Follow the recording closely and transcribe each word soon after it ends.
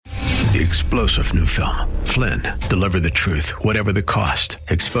The explosive new film, Flynn, deliver the truth, whatever the cost,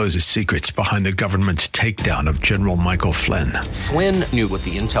 exposes secrets behind the government's takedown of General Michael Flynn. Flynn knew what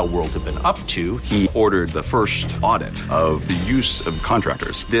the intel world had been up to. He ordered the first audit of the use of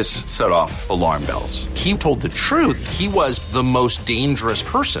contractors. This set off alarm bells. He told the truth. He was the most dangerous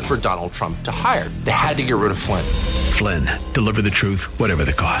person for Donald Trump to hire. They had to get rid of Flynn. Flynn, deliver the truth, whatever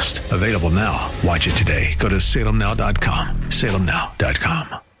the cost. Available now. Watch it today. Go to salemnow.com.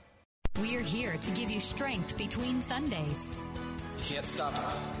 salemnow.com. We're here to give you strength between Sundays. You can't stop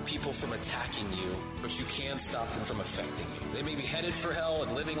people from attacking you, but you can stop them from affecting you. They may be headed for hell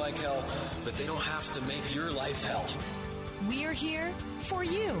and living like hell, but they don't have to make your life hell. We're here for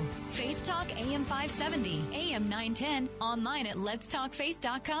you. Faith Talk AM 570, AM 910, online at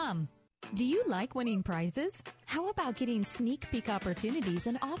letstalkfaith.com. Do you like winning prizes? How about getting sneak peek opportunities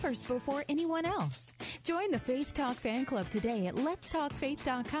and offers before anyone else? Join the Faith Talk fan club today at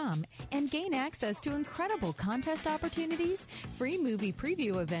letstalkfaith.com and gain access to incredible contest opportunities, free movie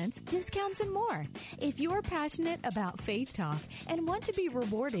preview events, discounts, and more. If you're passionate about Faith Talk and want to be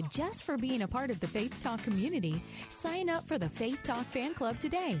rewarded just for being a part of the Faith Talk community, sign up for the Faith Talk fan club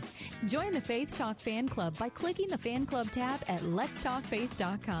today. Join the Faith Talk fan club by clicking the fan club tab at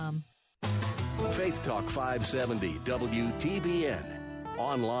letstalkfaith.com. Faith Talk 570 WTBN.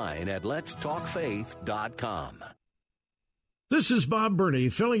 Online at letstalkfaith.com. This is Bob Burney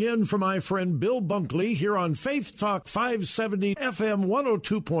filling in for my friend Bill Bunkley here on Faith Talk 570 FM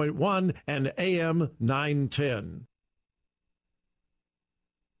 102.1 and AM 910.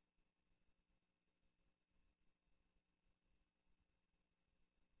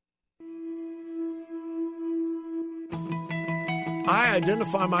 I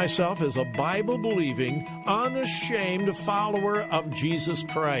identify myself as a Bible-believing, unashamed follower of Jesus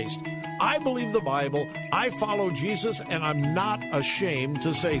Christ. I believe the Bible, I follow Jesus, and I'm not ashamed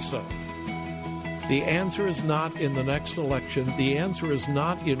to say so. The answer is not in the next election. The answer is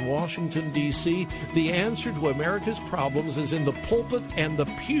not in Washington, D.C. The answer to America's problems is in the pulpit and the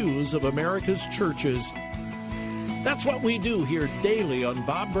pews of America's churches. That's what we do here daily on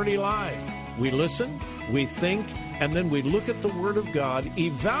Bob Burney Live. We listen, we think, and then we look at the Word of God,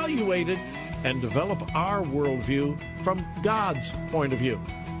 evaluate it, and develop our worldview from God's point of view.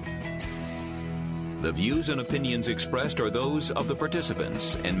 The views and opinions expressed are those of the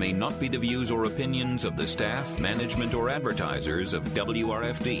participants and may not be the views or opinions of the staff, management, or advertisers of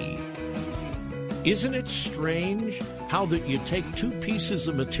WRFD. Isn't it strange how that you take two pieces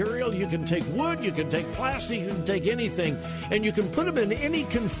of material, you can take wood, you can take plastic, you can take anything, and you can put them in any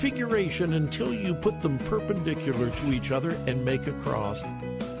configuration until you put them perpendicular to each other and make a cross.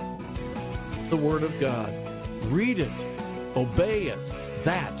 The Word of God. Read it. Obey it.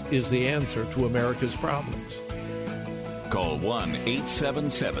 That is the answer to America's problems. Call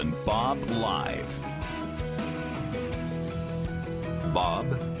 1-877-BOB-LIVE. Bob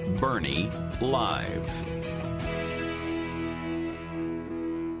Burney Live.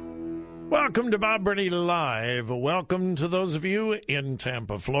 Welcome to Bob Burney Live. Welcome to those of you in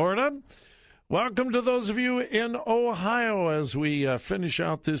Tampa, Florida. Welcome to those of you in Ohio as we finish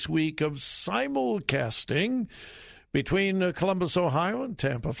out this week of simulcasting between Columbus, Ohio and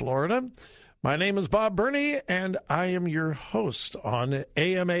Tampa, Florida. My name is Bob Burney, and I am your host on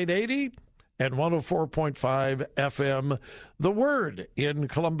AM 880 and 104.5 FM, The Word in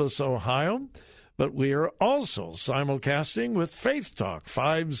Columbus, Ohio. But we are also simulcasting with Faith Talk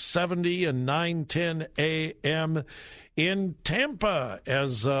 570 and 910 AM in Tampa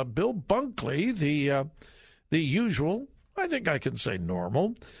as Bill Bunkley, the usual, I think I can say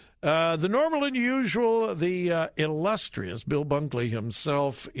normal, the normal and usual, the illustrious Bill Bunkley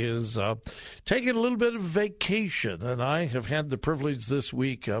himself is taking a little bit of vacation, and I have had the privilege this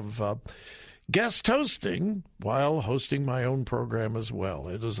week of guest hosting while hosting my own program as well.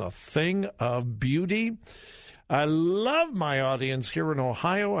 It is a thing of beauty. I love my audience here in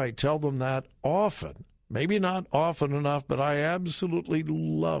Ohio. I tell them that often. Maybe not often enough, but I absolutely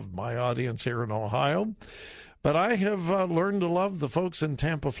love my audience here in Ohio. But I have learned to love the folks in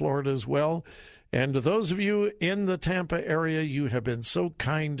Tampa, Florida as well. And to those of you in the Tampa area, you have been so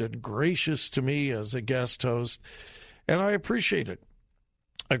kind and gracious to me as a guest host, and I appreciate it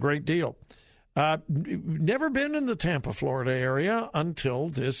a great deal. Never been in the Tampa, Florida area until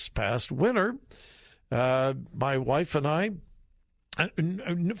this past winter. My wife and I,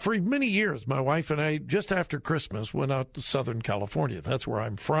 for many years, my wife and I, just after Christmas, went out to Southern California. That's where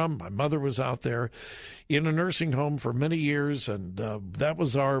I'm from. My mother was out there in a nursing home for many years, and that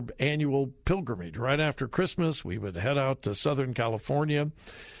was our annual pilgrimage. Right after Christmas, we would head out to Southern California,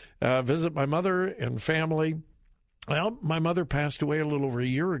 visit my mother and family. Well, my mother passed away a little over a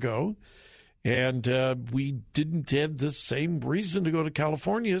year ago, and we didn't have the same reason to go to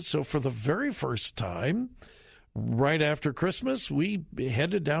California. So for the very first time, right after Christmas, we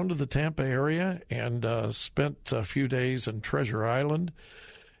headed down to the Tampa area and spent a few days in Treasure Island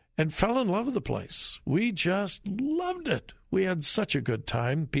and fell in love with the place. We just loved it. We had such a good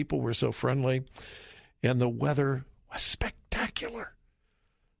time. People were so friendly, and the weather was spectacular.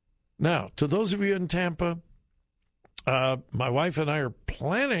 Now, to those of you in Tampa, my wife and I are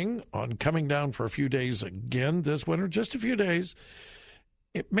planning on coming down for a few days again this winter, just a few days.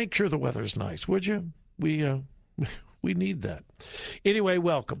 Make sure the weather's nice, would you? We need that. Anyway,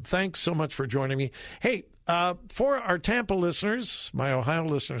 welcome. Thanks so much for joining me. Hey, for our Tampa listeners, my Ohio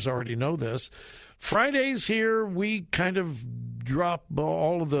listeners already know this. Fridays here, we kind of drop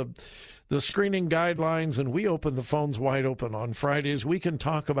all of the screening guidelines, and we open the phones wide open on Fridays. We can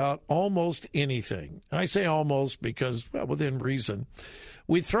talk about almost anything. I say almost because, well, within reason.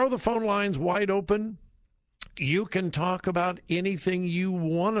 We throw the phone lines wide open. You can talk about anything you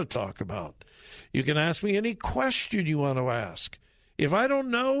want to talk about. You can ask me any question you want to ask. If I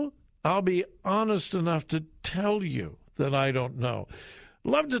don't know, I'll be honest enough to tell you that I don't know.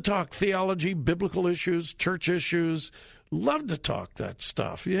 Love to talk theology, biblical issues, church issues. Love to talk that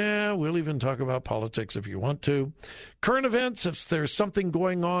stuff. Yeah, we'll even talk about politics if you want to. Current events, if there's something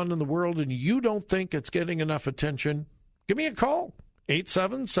going on in the world and you don't think it's getting enough attention, give me a call.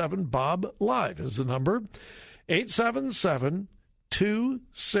 877-BOB-LIVE is the number.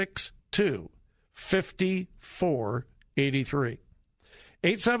 877-262-5483.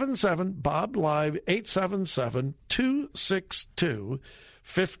 877-BOB-LIVE,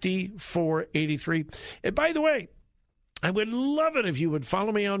 877-262-5483. And by the way, I would love it if you would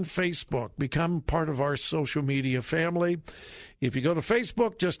follow me on Facebook, become part of our social media family. If you go to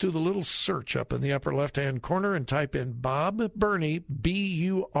Facebook, just do the little search up in the upper left-hand corner and type in Bob Burney,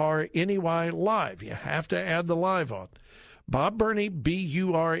 B-U-R-N-E-Y, live. You have to add the live on. Bob Burney,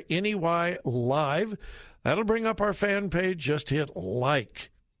 B-U-R-N-E-Y, live. That'll bring up our fan page. Just hit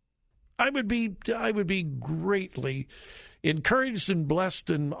like. I would be greatly encouraged and blessed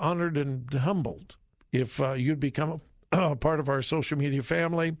and honored and humbled if you'd become a part of our social media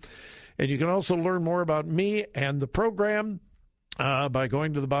family. And you can also learn more about me and the program by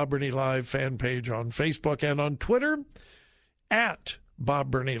going to the Bob Burney Live fan page on Facebook and on Twitter at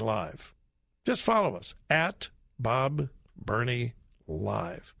Bob Burney Live. Just follow us at Bob Burney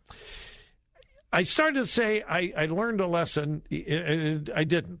Live. I started to say I learned a lesson. I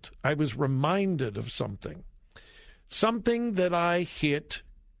didn't. I was reminded of something that I hit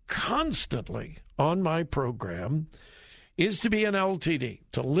constantly on my program is to be an LTD,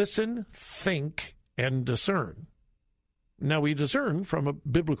 to listen, think, and discern. Now, we discern from a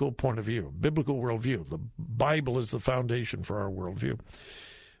biblical point of view, biblical worldview. The Bible is the foundation for our worldview.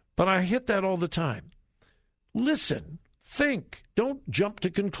 But I hit that all the time. Listen, think. Don't jump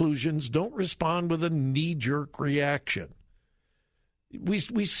to conclusions. Don't respond with a knee-jerk reaction. We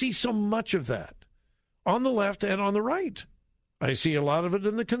see so much of that on the left and on the right. I see a lot of it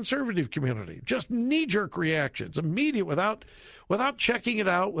in the conservative community. Just knee-jerk reactions, immediate, without checking it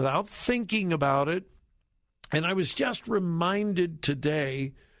out, without thinking about it. And I was just reminded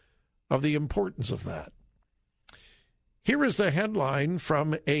today of the importance of that. Here is the headline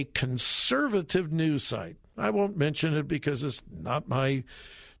from a conservative news site. I won't mention it because it's not my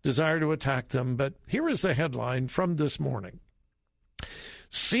desire to attack them, but here is the headline from this morning.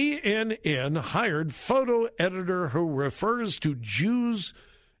 CNN hired photo editor who refers to Jews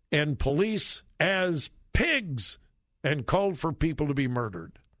and police as pigs and called for people to be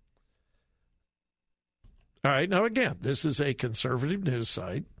murdered. All right, now again, this is a conservative news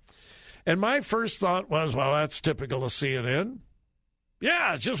site. And my first thought was, well, that's typical of CNN.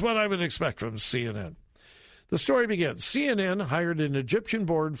 Yeah, it's just what I would expect from CNN. The story begins. CNN hired an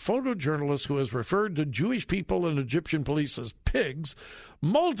Egyptian-born photojournalist who has referred to Jewish people and Egyptian police as pigs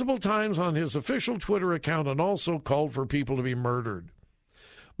multiple times on his official Twitter account and also called for people to be murdered.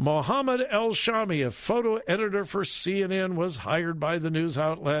 Mohammed El-Shami, a photo editor for CNN, was hired by the news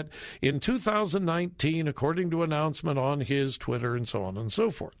outlet in 2019, according to an announcement on his Twitter and so on and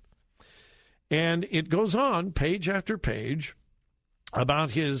so forth. And it goes on, page after page,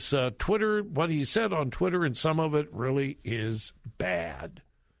 about his Twitter, what he said on Twitter, and some of it really is bad.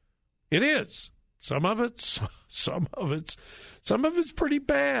 It is. Some of it's pretty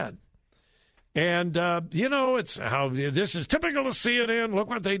bad. And, it's how this is typical of CNN. Look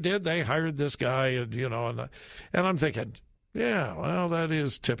what they did. They hired this guy, and I'm thinking, yeah, well, that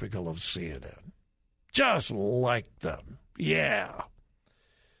is typical of CNN. Just like them. Yeah.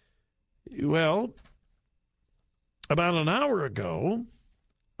 Well, About an hour ago,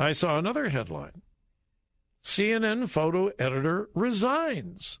 I saw another headline. CNN photo editor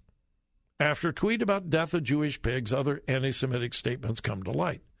resigns after tweet about death of Jewish pigs, other anti-Semitic statements come to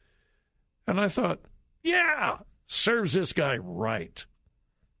light. And I thought, yeah, serves this guy right.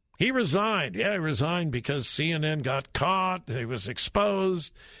 He resigned. Yeah, he resigned because CNN got caught. He was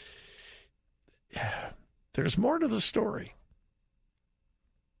exposed. There's more to the story.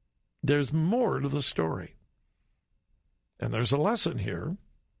 There's more to the story. And there's a lesson here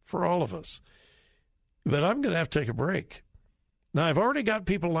for all of us. But I'm going to have to take a break. Now, I've already got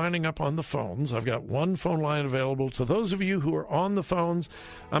people lining up on the phones. I've got one phone line available. To those of you who are on the phones,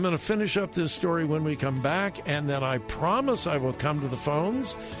 I'm going to finish up this story when we come back, and then I promise I will come to the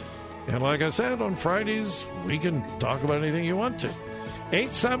phones. And like I said, on Fridays, we can talk about anything you want to.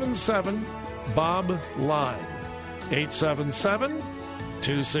 877-BOB-LIVE.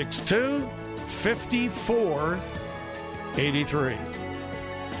 877-262-5483.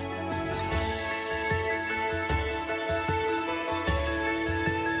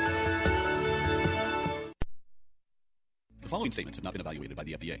 The following statements have not been evaluated by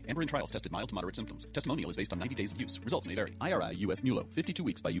the FDA. Amberen trials tested mild to moderate symptoms. Testimonial is based on 90 days of use. Results may vary. IRI US MULO, 52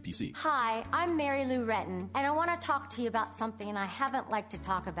 weeks by UPC. Hi, I'm Mary Lou Retton, and I want to talk to you about something I haven't liked to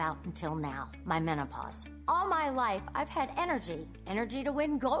talk about until now, my menopause. All my life, I've had energy to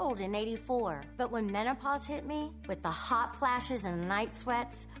win gold in '84. But when menopause hit me, with the hot flashes and night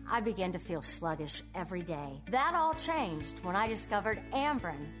sweats, I began to feel sluggish every day. That all changed when I discovered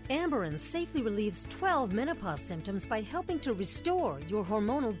Amberen. Amberen safely relieves 12 menopause symptoms by helping to restore your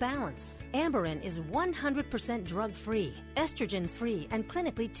hormonal balance. Amberen is 100% drug-free, estrogen-free, and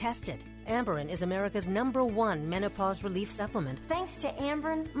clinically tested. Amberen is America's #1 menopause relief supplement. Thanks to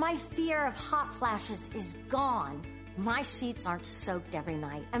Amberen, my fear of hot flashes is gone. My sheets aren't soaked every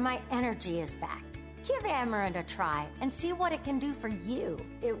night, and my energy is back. Give Amberen a try and see what it can do for you.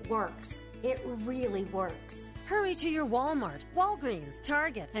 It works. It really works. Hurry to your Walmart, Walgreens,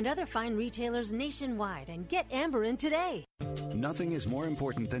 Target, and other fine retailers nationwide and get Amberen today. Nothing is more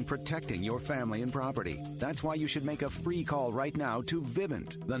important than protecting your family and property. That's why you should make a free call right now to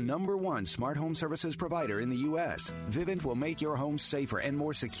Vivint, the #1 smart home services provider in the U.S. Vivint will make your home safer and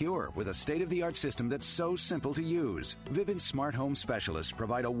more secure with a state-of-the-art system that's so simple to use. Vivint smart home specialists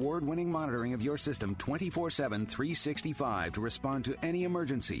provide award-winning monitoring of your system 24/7, 365 to respond to any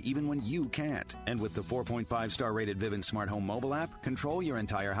emergency, even when you can't. And with the 4.5-star rated Vivint smart home mobile app, control your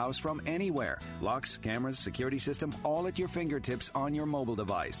entire house from anywhere. Locks, cameras, security system, all at your fingertips on your mobile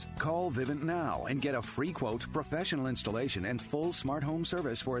device. Call Vivint now and get a free quote, professional installation, and full smart home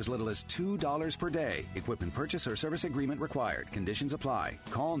service for as little as $2 per day. Equipment purchase or service agreement required. Conditions apply.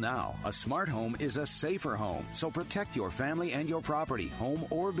 Call now. A smart home is a safer home. So protect your family and your property, home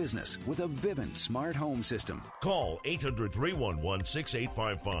or business, with a Vivint smart home system. Call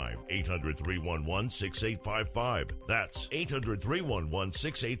 800-311-6855. 800-311-6855. That's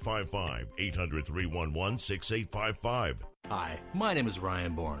 800-311-6855. 800-311-6855. Hi, my name is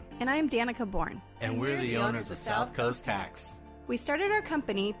Ryan Bourne. And I'm Danica Bourne. And we're the owners of South Coast Tax. We started our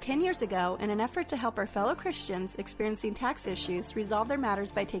company 10 years ago in an effort to help our fellow Christians experiencing tax issues resolve their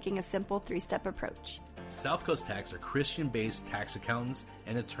matters by taking a simple 3-step approach. South Coast Tax are Christian-based tax accountants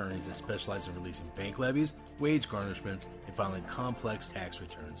and attorneys that specialize in releasing bank levies, wage garnishments, and filing complex tax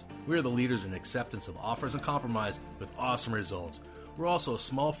returns. We are the leaders in acceptance of offers and compromise with awesome results. We're also a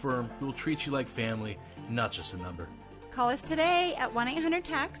small firm who will treat you like family, not just a number. Call us today at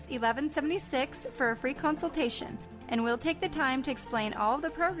 1-800-TAX-1176 for a free consultation, and we'll take the time to explain all of the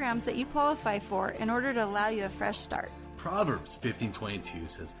programs that you qualify for in order to allow you a fresh start. Proverbs 15:22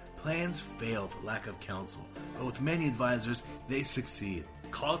 says, "Plans fail for lack of counsel, but with many advisors, they succeed."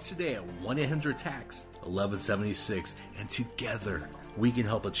 Call us today at 1-800-TAX-1176, and together we can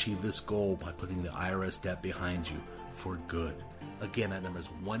help achieve this goal by putting the IRS debt behind you for good. Again, that number is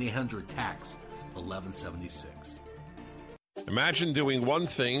 1-800-TAX-1176. Imagine doing one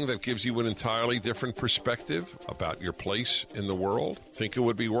thing that gives you an entirely different perspective about your place in the world. Think it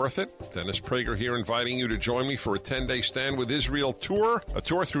would be worth it? Dennis Prager here, inviting you to join me for a 10-day Stand with Israel tour, a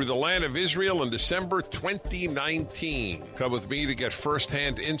tour through the land of Israel in December 2019. Come with me to get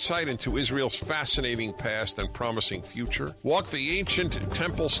firsthand insight into Israel's fascinating past and promising future. Walk the ancient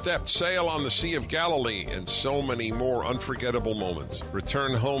temple steps, sail on the Sea of Galilee, and so many more unforgettable moments.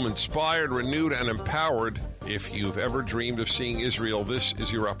 Return home inspired, renewed, and empowered. If you've ever dreamed of seeing Israel, this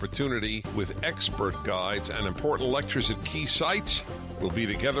is your opportunity. With expert guides and important lectures at key sites, we'll be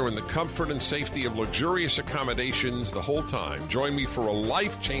together in the comfort and safety of luxurious accommodations the whole time. Join me for a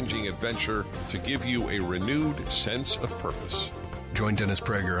life-changing adventure to give you a renewed sense of purpose. Join Dennis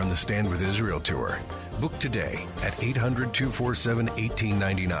Prager on the Stand with Israel tour. Book today at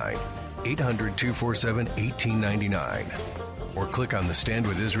 800-247-1899. 800-247-1899. Or click on the Stand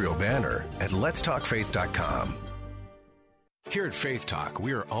with Israel banner at letstalkfaith.com. Here at Faith Talk,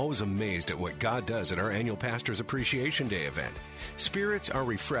 we are always amazed at what God does at our annual Pastor's Appreciation Day event. Spirits are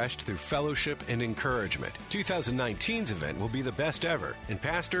refreshed through fellowship and encouragement. 2019's event will be the best ever, and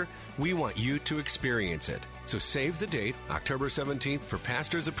Pastor, we want you to experience it. So save the date, October 17th, for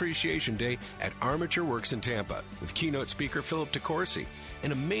Pastor's Appreciation Day at Armature Works in Tampa, with keynote speaker Philip DeCourcy,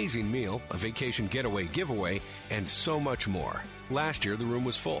 an amazing meal, a vacation getaway giveaway, and so much more. Last year, the room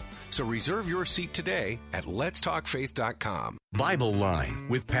was full, so reserve your seat today at letstalkfaith.com. Bible Line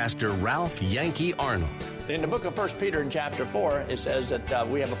with Pastor Ralph Yankee Arnold. In the book of 1 Peter in chapter 4, it says that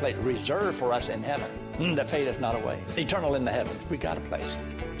we have a place reserved for us in heaven that fadeth not away. Eternal in the heavens. We got a place.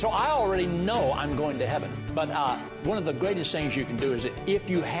 So I already know I'm going to heaven. But one of the greatest things you can do is that if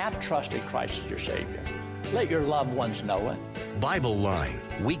you have trusted Christ as your Savior, let your loved ones know it. Bible Line,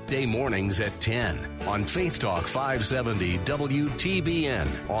 weekday mornings at 10 on Faith Talk 570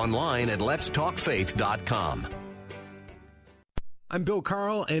 WTBN, online at letstalkfaith.com. I'm Bill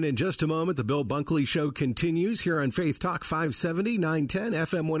Carl, and in just a moment, the Bill Bunkley Show continues here on Faith Talk 570, 910,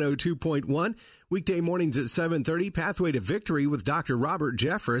 FM 102.1. Weekday mornings at 7:30, Pathway to Victory with Dr. Robert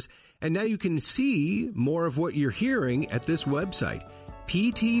Jeffress. And now you can see more of what you're hearing at this website,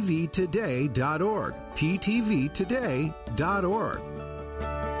 ptvtoday.org, ptvtoday.org.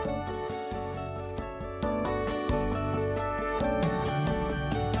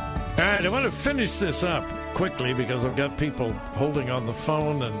 All right, I want to finish this up quickly because I've got people holding on the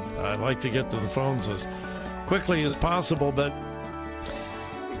phone, and I'd like to get to the phones as quickly as possible. But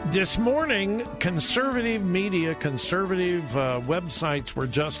this morning, conservative media, conservative websites were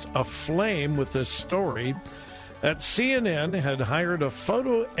just aflame with this story that CNN had hired a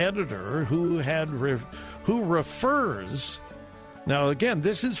photo editor who refers. Now, again,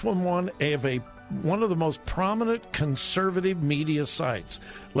 this is from one of the most prominent conservative media sites.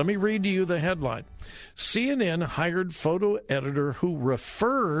 Let me read to you the headline. CNN hired photo editor who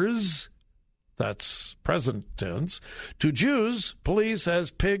refers, that's present tense, to Jews, police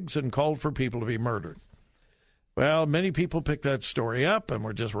as pigs, and called for people to be murdered. Well, many people picked that story up and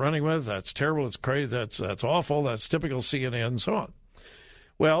were just running with it. That's terrible. It's crazy. That's awful. That's typical CNN, and so on.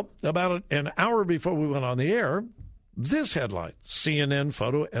 Well, about an hour before we went on the air, this headline, CNN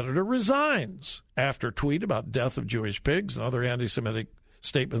photo editor resigns after tweet about death of Jewish pigs and other anti-Semitic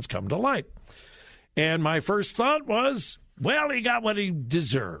statements come to light. And my first thought was, well, he got what he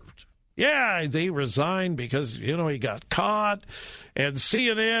deserved. Yeah, they resigned because, he got caught, and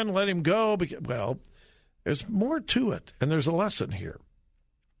CNN let him go. Well, there's more to it, and there's a lesson here.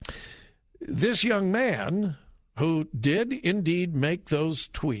 This young man, who did indeed make those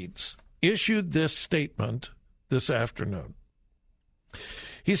tweets, issued this statement this afternoon.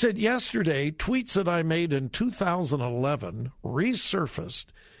 He said, yesterday, tweets that I made in 2011 resurfaced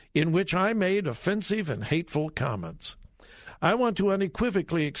in which I made offensive and hateful comments. I want to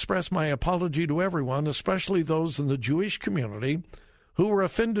unequivocally express my apology to everyone, especially those in the Jewish community who were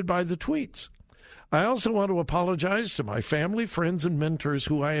offended by the tweets. I also want to apologize to my family, friends, and mentors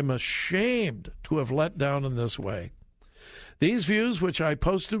who I am ashamed to have let down in this way. These views, which I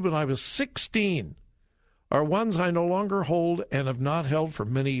posted when I was 16, are ones I no longer hold and have not held for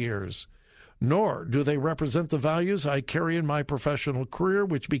many years. Nor do they represent the values I carry in my professional career,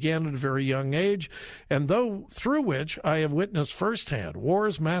 which began at a very young age, and through which I have witnessed firsthand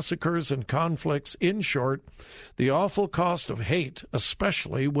wars, massacres, and conflicts. In short, the awful cost of hate,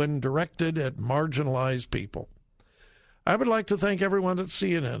 especially when directed at marginalized people. I would like to thank everyone at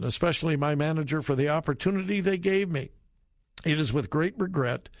CNN, especially my manager, for the opportunity they gave me. It is with great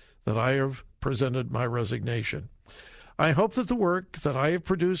regret that I have presented my resignation. I hope that the work that I have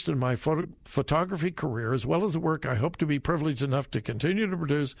produced in my photography career, as well as the work I hope to be privileged enough to continue to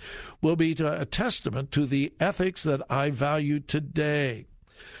produce, will be a testament to the ethics that I value today.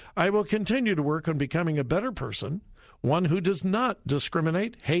 I will continue to work on becoming a better person, one who does not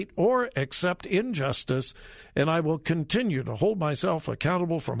discriminate, hate, or accept injustice, and I will continue to hold myself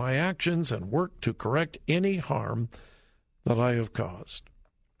accountable for my actions and work to correct any harm that I have caused.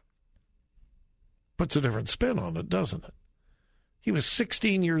 Puts a different spin on it, doesn't it? He was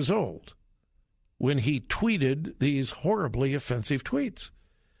 16 years old when he tweeted these horribly offensive tweets.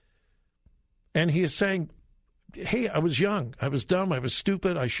 And he is saying, hey, I was young, I was dumb, I was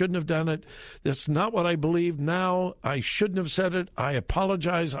stupid, I shouldn't have done it. That's not what I believe now. I shouldn't have said it. I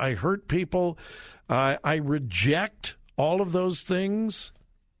apologize. I hurt people. I reject all of those things.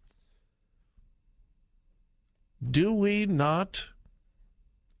 Do we not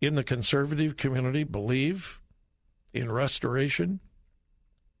in the conservative community believe in restoration,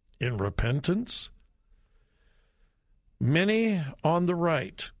 in repentance. Many on the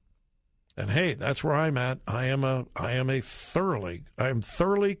right, and hey, that's where I'm at. I am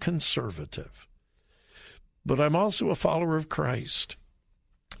thoroughly conservative. But I'm also a follower of Christ.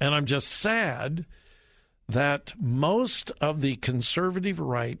 And I'm just sad that most of the conservative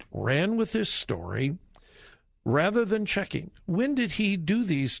right ran with this story rather than checking, when did he do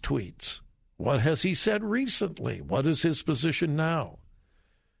these tweets? What has he said recently? What is his position now?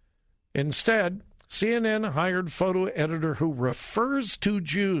 Instead, CNN hired photo editor who refers to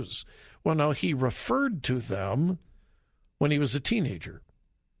Jews. Well, no, he referred to them when he was a teenager.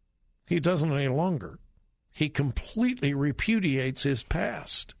 He doesn't any longer. He completely repudiates his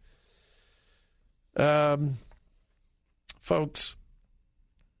past. Folks,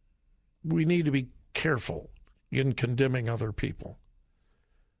 we need to be careful in condemning other people.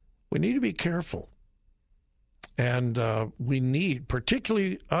 We need to be careful. And we need,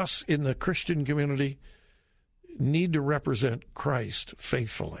 particularly us in the Christian community, need to represent Christ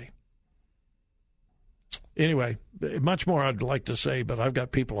faithfully. Anyway, much more I'd like to say, but I've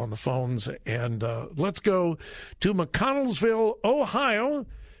got people on the phones. And let's go to McConnellsville, Ohio,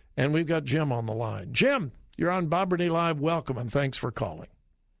 and we've got Jim on the line. Jim, you're on Bob Burney Live. Welcome, and thanks for calling.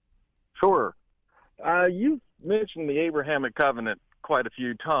 Sure. You mentioned the Abrahamic covenant quite a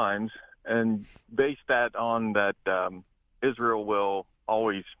few times and based that on that Israel will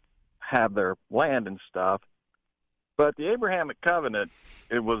always have their land and stuff. But the Abrahamic covenant,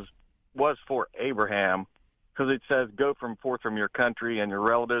 it was for Abraham, because it says, go forth from your country and your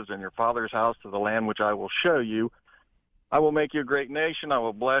relatives and your father's house to the land which I will show you. I will make you a great nation. I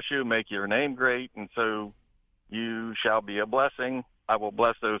will bless you, make your name great, and so you shall be a blessing. I will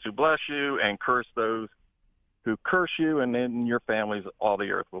bless those who bless you and curse those who curse you, and in your families all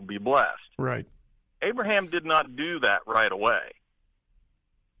the earth will be blessed. Right. Abraham did not do that right away.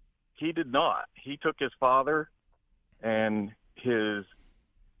 He did not. He took his father and his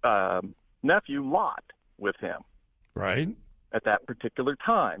nephew Lot with him. Right. At that particular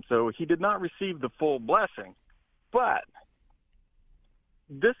time. So he did not receive the full blessing. But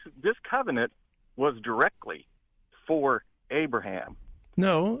this covenant was directly for Abraham.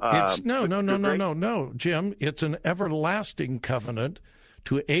 No, it's no, Jim. It's an everlasting covenant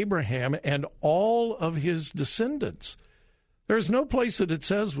to Abraham and all of his descendants. There's no place that it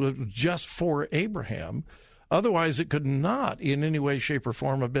says was just for Abraham. Otherwise, it could not in any way, shape, or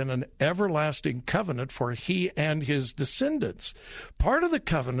form have been an everlasting covenant for he and his descendants. Part of the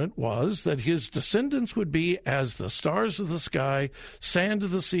covenant was that his descendants would be as the stars of the sky, sand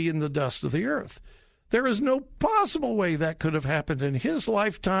of the sea, and the dust of the earth. There is no possible way that could have happened in his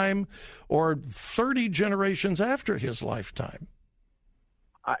lifetime or 30 generations after his lifetime.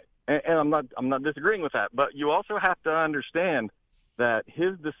 And I'm not disagreeing with that, but you also have to understand that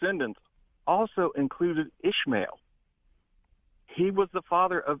his descendants also included Ishmael. He was the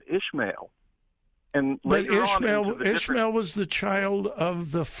father of Ishmael. And but Ishmael was the child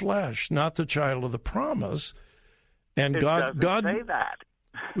of the flesh, not the child of the promise. And God say that.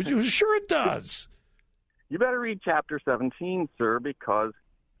 Sure it does. You better read chapter 17, sir, because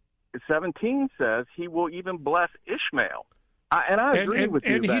 17 says he will even bless Ishmael. I agree with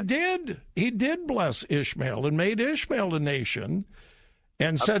you. And he did bless Ishmael and made Ishmael a nation,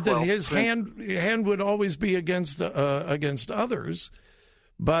 and said that his hand would always be against others.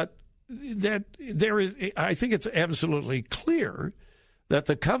 But that there is, I think it's absolutely clear that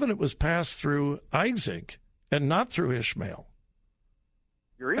the covenant was passed through Isaac and not through Ishmael.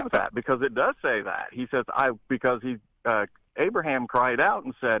 Agree with that, because it does say that. He says, Abraham cried out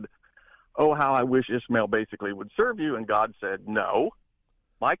and said, oh, how I wish Ishmael basically would serve you. And God said, no,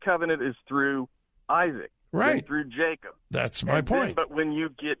 my covenant is through Isaac, right, through Jacob. That's my point. But when you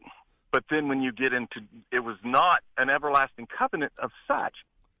get into, it was not an everlasting covenant of such,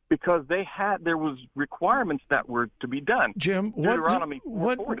 because there was requirements that were to be done. Jim,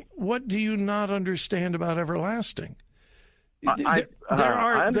 what do you not understand about everlasting? I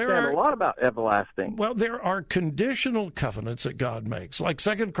understand a lot about everlasting. Well, there are conditional covenants that God makes, like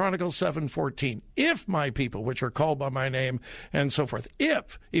 2 Chronicles 7:14. If my people, which are called by my name, and so forth.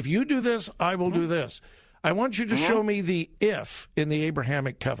 If you do this, I will do this. I want you to show me the if in the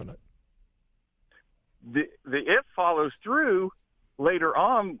Abrahamic covenant. The if follows through later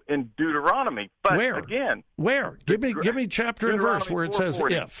on in Deuteronomy. But where? Again, where? Give me chapter and verse where it says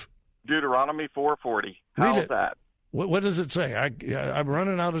if. Deuteronomy 4:40. How's that? What does it say? I'm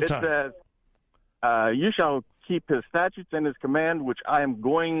running out of time. It says, you shall keep his statutes and his command, which I am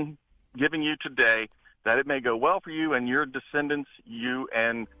giving you today, that it may go well for you and your descendants,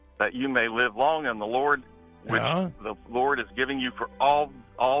 and that you may live long in the Lord, which the Lord is giving you for all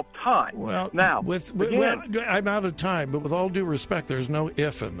time. Well, now, I'm out of time, but with all due respect, there's no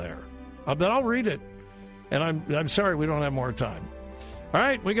if in there. But I'll read it, and I'm sorry we don't have more time. All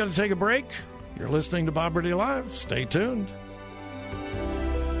right, we got to take a break. You're listening to Bob Burney Live. Stay tuned.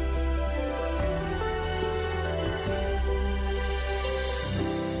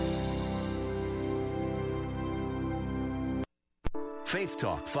 Faith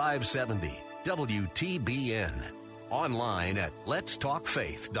Talk 570, WTBN. Online at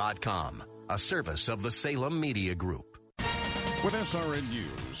letstalkfaith.com, a service of the Salem Media Group. With SRN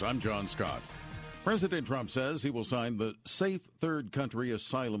News, I'm John Scott. President Trump says he will sign the Safe Third Country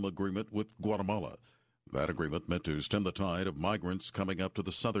Asylum Agreement with Guatemala. That agreement meant to stem the tide of migrants coming up to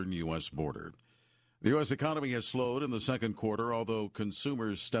the southern U.S. border. The U.S. economy has slowed in the second quarter, although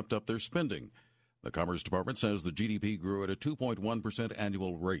consumers stepped up their spending. The Commerce Department says the GDP grew at a 2.1%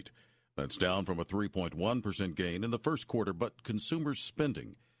 annual rate. That's down from a 3.1% gain in the first quarter, but consumer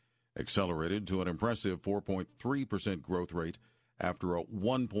spending accelerated to an impressive 4.3% growth rate after a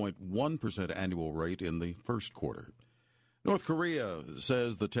 1.1% annual rate in the first quarter. North Korea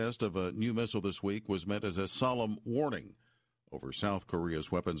says the test of a new missile this week was meant as a solemn warning over South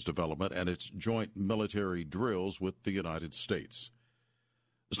Korea's weapons development and its joint military drills with the United States.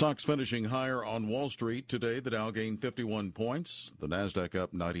 Stocks finishing higher on Wall Street today. The Dow gained 51 points, the Nasdaq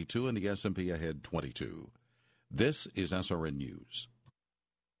up 92, and the S&P ahead 22. This is SRN News.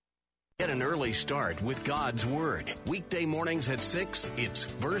 Get an early start with God's Word. Weekday mornings at 6, it's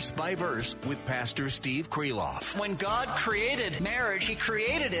Verse by Verse with Pastor Steve Kreloff. When God created marriage, He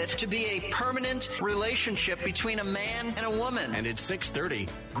created it to be a permanent relationship between a man and a woman. And at 6:30,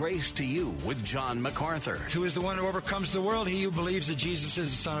 Grace to You with John MacArthur. Who is the one who overcomes the world? He who believes that Jesus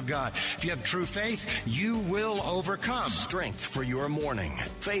is the Son of God. If you have true faith, you will overcome. Strength for your morning.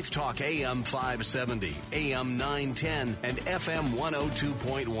 Faith Talk AM 570, AM 910, and FM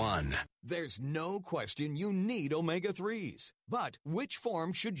 102.1. There's no question you need omega-3s. But which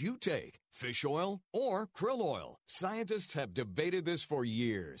form should you take? Fish oil or krill oil? Scientists have debated this for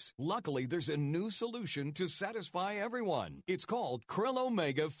years. Luckily, there's a new solution to satisfy everyone. It's called Krill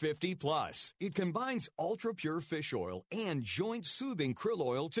Omega 50 Plus. It combines ultra-pure fish oil and joint-soothing krill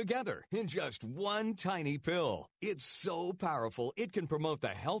oil together in just one tiny pill. It's so powerful, it can promote the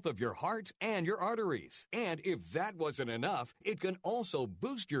health of your heart and your arteries. And if that wasn't enough, it can also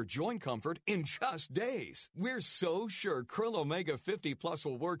boost your joint comfort in just days. We're so sure Krill Omega 50 Plus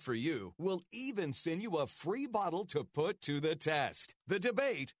will work for you. We'll even send you a free bottle to put to the test. The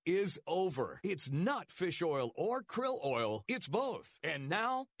debate is over. It's not fish oil or krill oil. It's both. And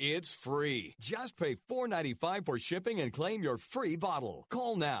now it's free. Just pay $4.95 for shipping and claim your free bottle.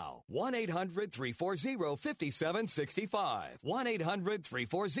 Call now. 1-800-340-5765.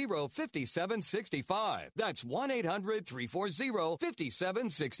 1-800-340-5765. That's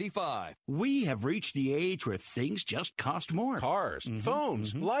 1-800-340-5765. We have reached the age where things just cost more. Cars,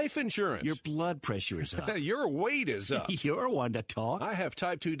 phones, life insurance. Your blood pressure is up. Your weight is up. You're one to talk. I have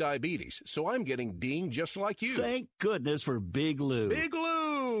type 2 diabetes, so I'm getting dinged just like you. Thank goodness for Big Lou. Big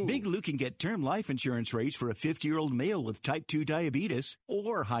Lou! Big Lou can get term life insurance rates for a 50-year-old male with type 2 diabetes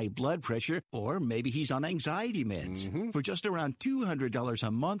or high blood pressure, or maybe he's on anxiety meds for just around $200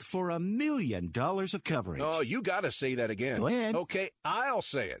 a month for $1 million of coverage. Oh, you got to say that again. Go ahead. Okay, I'll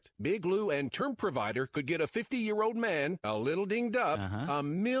say it. Big Lou and Term Provider could get a 50-year-old man, a little dinged up, $1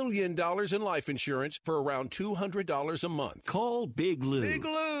 million in life insurance for around $200 a month. Call Big Lou. Big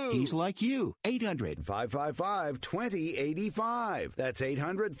Lou. He's like you. 800-555-2085. That's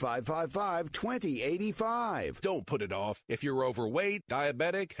 800-555-2085. Don't put it off. If you're overweight,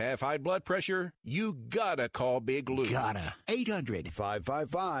 diabetic, have high blood pressure, you gotta call Big Lou. Gotta.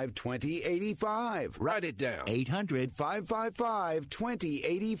 800-555-2085. Write it down.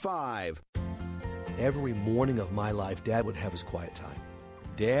 800-555-2085. Every morning of my life, Dad would have his quiet time.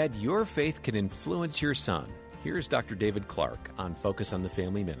 Dad, your faith can influence your son. Here's Dr. David Clark on Focus on the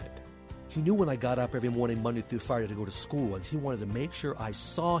Family Minute. He knew when I got up every morning, Monday through Friday, to go to school, and he wanted to make sure I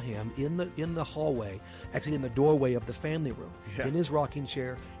saw him in the hallway, actually in the doorway of the family room, in his rocking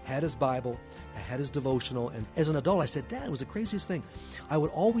chair, had his Bible, had his devotional. And as an adult, I said, Dad, it was the craziest thing. I would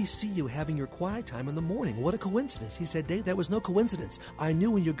always see you having your quiet time in the morning. What a coincidence. He said, Dave, that was no coincidence. I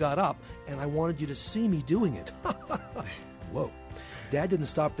knew when you got up, and I wanted you to see me doing it. Whoa. Dad didn't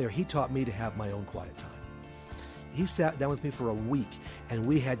stop there. He taught me to have my own quiet time. He sat down with me for a week, and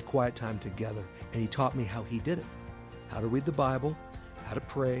we had quiet time together, and he taught me how he did it, how to read the Bible, how to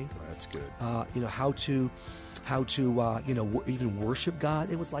pray. That's good. How to even worship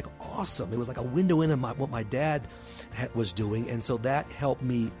God. It was like awesome. It was like a window into what my dad was doing, and so that helped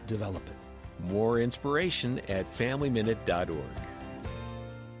me develop it. More inspiration at FamilyMinute.org.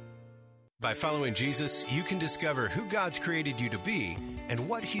 By following Jesus, you can discover who God's created you to be and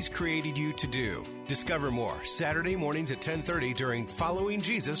what He's created you to do. Discover more Saturday mornings at 10:30 during Following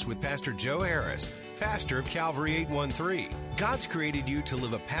Jesus with Pastor Joe Harris, pastor of Calvary 813. God's created you to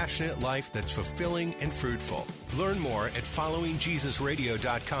live a passionate life that's fulfilling and fruitful. Learn more at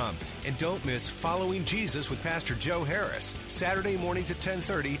followingjesusradio.com, and don't miss Following Jesus with Pastor Joe Harris, Saturday mornings at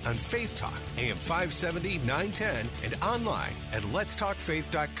 10:30 on Faith Talk, AM 570, 910, and online at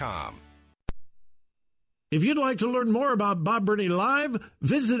letstalkfaith.com. If you'd like to learn more about Bob Burney Live,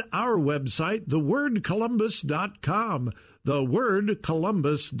 visit our website, thewordcolumbus.com,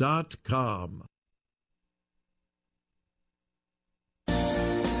 thewordcolumbus.com.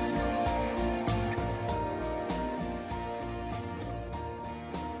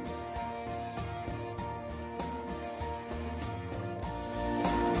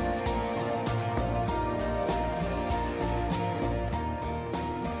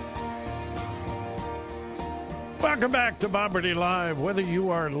 Welcome back to Bob Burney Live. Whether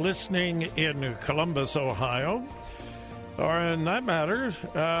you are listening in Columbus, Ohio, or in that matter,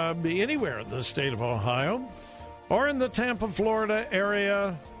 anywhere in the state of Ohio, or in the Tampa, Florida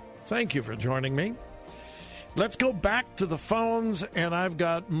area, thank you for joining me. Let's go back to the phones, and I've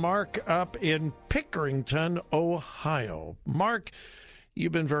got Mark up in Pickerington, Ohio. Mark,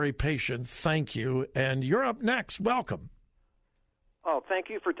 you've been very patient. Thank you. And you're up next. Welcome. Oh, thank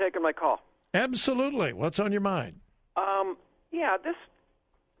you for taking my call. Absolutely. What's on your mind?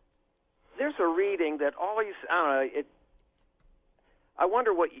 There's a reading that always, I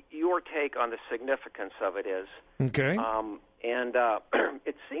wonder what your take on the significance of it is. Okay.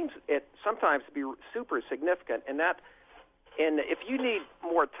 It seems sometimes to be super significant, and if you need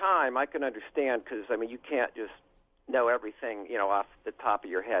more time, I can understand, because, you can't just know everything, off the top of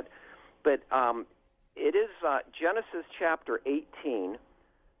your head. But it is Genesis chapter 18,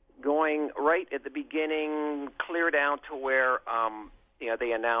 going right at the beginning, clear down to where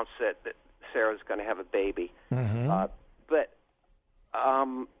they announce that Sarah's going to have a baby. Mm-hmm. But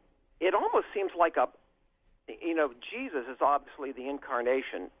it almost seems like Jesus is obviously the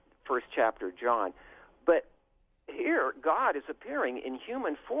incarnation, first chapter John. But here, God is appearing in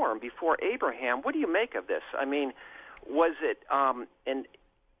human form before Abraham. What do you make of this? Was it, and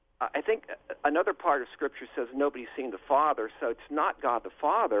I think another part of Scripture says nobody's seen the Father, so it's not God the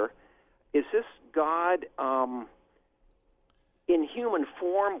Father. Is this God in human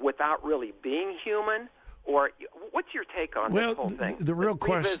form without really being human? Or what's your take on this whole thing? The real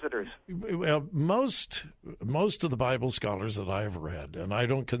question. Visitors. Well, most of the Bible scholars that I have read, and I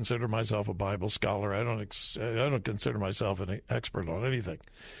don't consider myself a Bible scholar. I don't consider myself an expert on anything,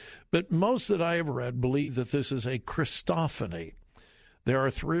 but most that I have read believe that this is a Christophany. There are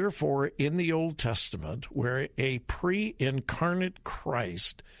 3 or 4 in the Old Testament where a pre-incarnate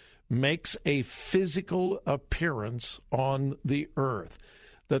Christ makes a physical appearance on the earth,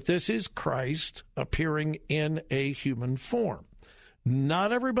 that this is Christ appearing in a human form.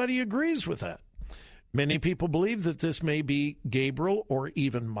 Not everybody agrees with that. Many people believe that this may be Gabriel or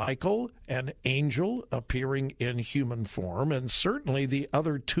even Michael, an angel appearing in human form, and certainly the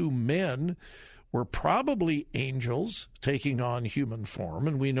other 2 men were probably angels taking on human form,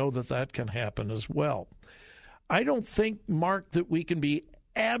 and we know that that can happen as well. I don't think, Mark, that we can be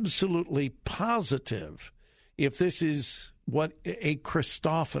absolutely positive if this is what a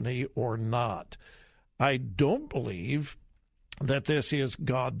Christophany or not. I don't believe that this is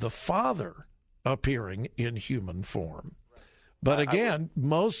God the Father appearing in human form. But again,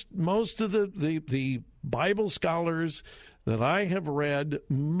 most of the Bible scholars that I have read,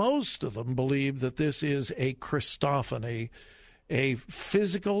 most of them believe that this is a Christophany, a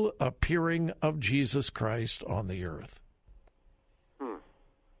physical appearing of Jesus Christ on the earth.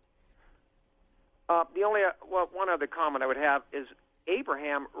 The only one other comment I would have is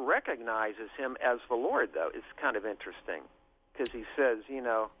Abraham recognizes him as the Lord, though. It's kind of interesting because he says,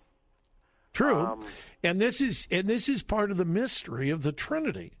 True, and this is part of the mystery of the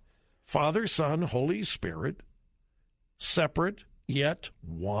Trinity: Father, Son, Holy Spirit, separate yet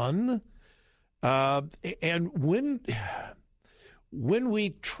one. And when we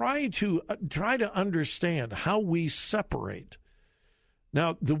try to understand how we separate.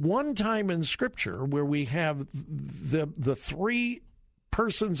 Now, the one time in Scripture where we have the 3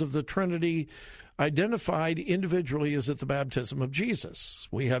 persons of the Trinity identified individually is at the baptism of Jesus.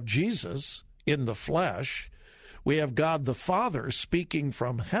 We have Jesus in the flesh. We have God the Father speaking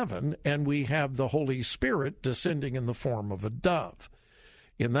from heaven, and we have the Holy Spirit descending in the form of a dove.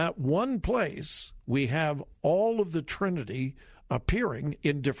 In that one place, we have all of the Trinity appearing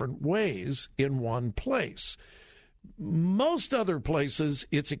in different ways in one place. Most other places,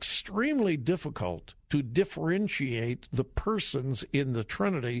 it's extremely difficult to differentiate the persons in the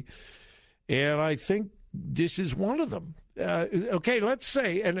Trinity, and I think this is one of them. Okay, let's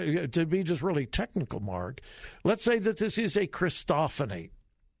say, and to be just really technical, Mark, let's say that this is a Christophany.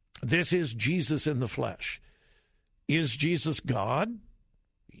 This is Jesus in the flesh. Is Jesus God?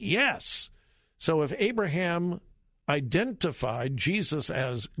 Yes. So if Abraham identified Jesus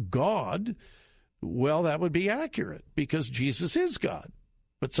as God, well, that would be accurate because Jesus is God,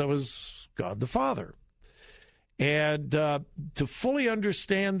 but so is God the Father. And to fully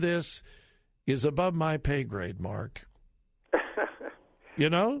understand this is above my pay grade, Mark. You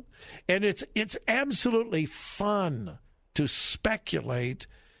know? And it's absolutely fun to speculate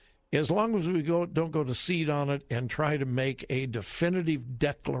as long as we don't go to seed on it and try to make a definitive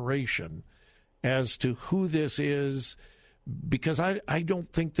declaration as to who this is, because I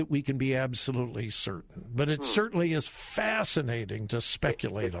don't think that we can be absolutely certain. But it certainly is fascinating to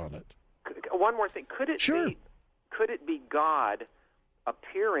speculate on it. One more thing. Could it be God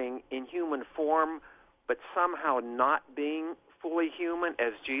appearing in human form but somehow not being fully human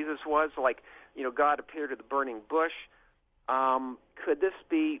as Jesus was? Like, God appeared at the burning bush. Could this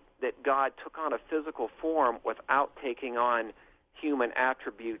be that God took on a physical form without taking on human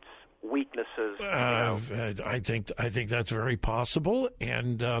attributes, weaknesses? I think that's very possible.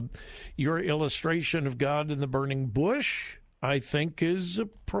 And your illustration of God in the burning bush, I think, is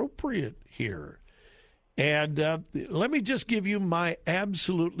appropriate here. And let me just give you my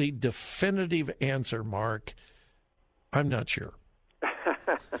absolutely definitive answer, Mark. I'm not sure.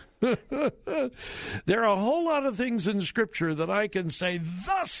 There are a whole lot of things in Scripture that I can say,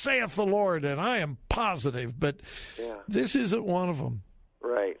 thus saith the Lord, and I am positive, but this isn't one of them.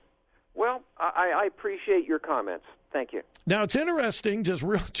 Right. Well, I appreciate your comments. Thank you. Now, it's interesting, just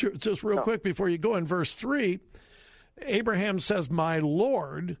real quick before you go, in verse 3, Abraham says, my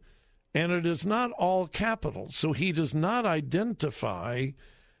Lord, and it is not all capitals, so he does not identify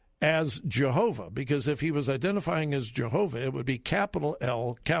as Jehovah, because if he was identifying as Jehovah, it would be capital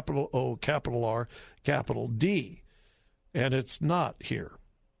L, capital O, capital R, capital D, and it's not here.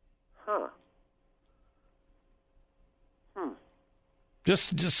 Huh.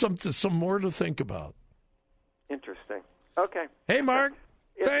 Just some more to think about. Interesting. Okay. Hey, Mark.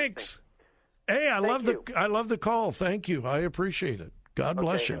 Thanks. Hey, I love the call. Thank you. I appreciate it. God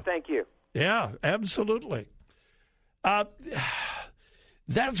bless you. Thank you. Yeah, absolutely.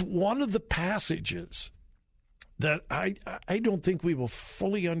 That's one of the passages that I don't think we will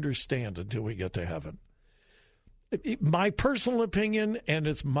fully understand until we get to heaven. My personal opinion, and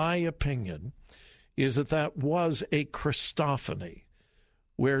it's my opinion, is that was a Christophany,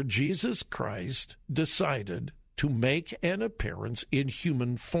 where Jesus Christ decided to make an appearance in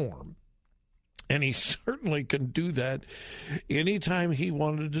human form. And he certainly can do that anytime he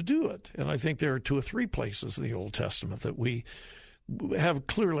wanted to do it. And I think there are 2 or 3 places in the Old Testament that we have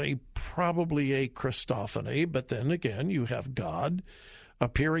clearly probably a Christophany, but then again, you have God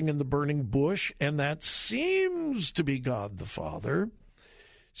appearing in the burning bush, and that seems to be God the Father.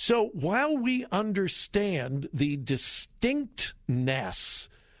 So while we understand the distinctness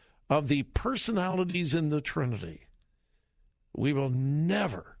of the personalities in the Trinity, we will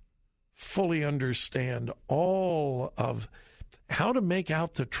never fully understand all of how to make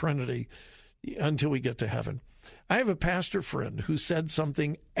out the Trinity until we get to heaven. I have a pastor friend who said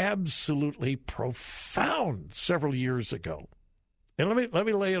something absolutely profound several years ago. And let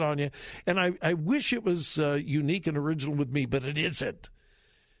me lay it on you. And I wish it was unique and original with me, but it isn't.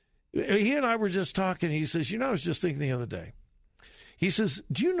 He and I were just talking. He says, I was just thinking the other day. He says,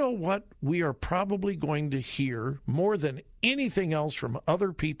 do you know what we are probably going to hear more than anything else from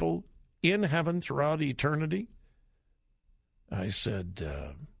other people in heaven throughout eternity? I said,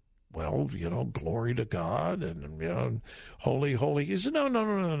 well, glory to God and, holy, holy. He said,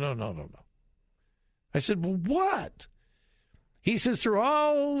 no. I said, well, what? He says, through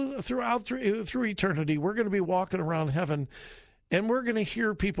eternity, we're going to be walking around heaven and we're going to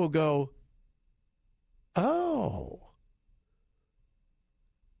hear people go, oh.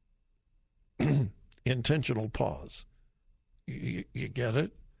 Intentional pause. You get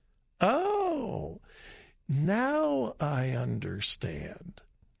it? Oh, now I understand.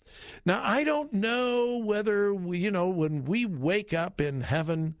 Now, I don't know whether, when we wake up in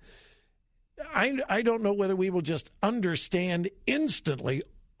heaven, I don't know whether we will just understand instantly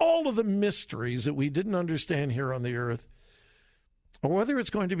all of the mysteries that we didn't understand here on the earth, or whether it's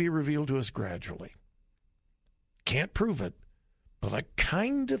going to be revealed to us gradually. Can't prove it, but I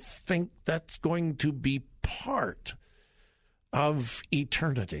kind of think that's going to be part of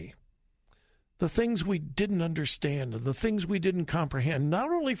eternity. The things we didn't understand and the things we didn't comprehend, not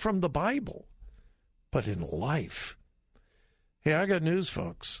only from the Bible, but in life. Hey, I got news,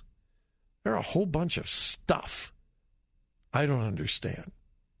 folks. There are a whole bunch of stuff I don't understand.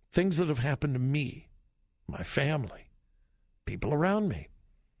 Things that have happened to me, my family, people around me.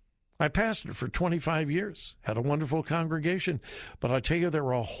 I pastored for 25 years, had a wonderful congregation, but I tell you, there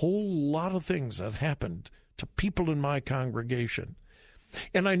were a whole lot of things that happened to people in my congregation.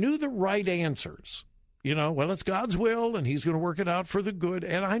 And I knew the right answers. You know, well, it's God's will, and he's going to work it out for the good.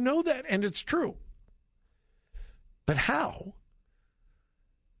 And I know that, and it's true. But how?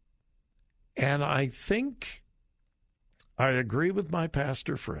 And I think I agree with my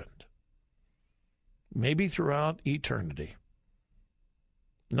pastor friend. Maybe throughout eternity,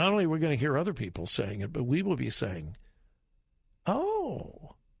 not only are we going to hear other people saying it, but we will be saying,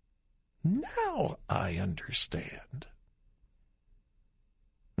 oh, now I understand.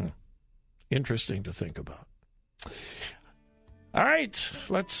 Interesting to think about. All right,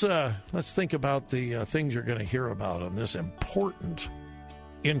 let's think about the things you're going to hear about on this important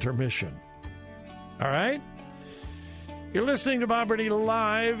intermission. All right? You're listening to Bob Burney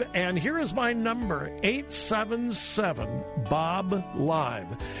Live, and here is my number,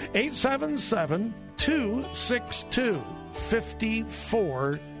 877-BOB-LIVE,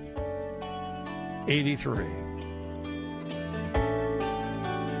 877-262-5483.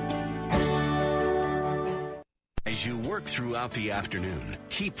 As you work throughout the afternoon,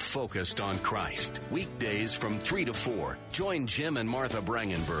 keep focused on Christ. Weekdays from 3 to 4, join Jim and Martha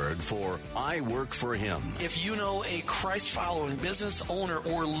Brangenberg for I Work for Him. If you know a Christ-following business owner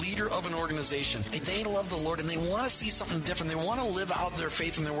or leader of an organization, they love the Lord and they want to see something different. They want to live out their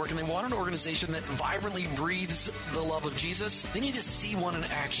faith in their work, and they want an organization that vibrantly breathes the love of Jesus. They need to see one in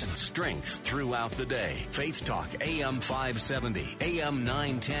action. Strength throughout the day. Faith Talk, AM 570, AM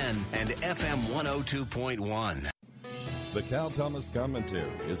 910, and FM 102.1. The Cal Thomas Commentary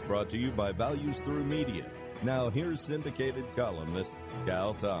is brought to you by Values Through Media. Now here's syndicated columnist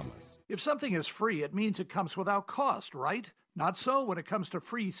Cal Thomas. If something is free, it means it comes without cost, right? Not so when it comes to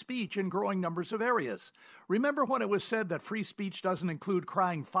free speech in growing numbers of areas. Remember when it was said that free speech doesn't include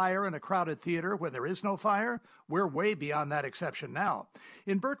crying fire in a crowded theater where there is no fire? We're way beyond that exception now.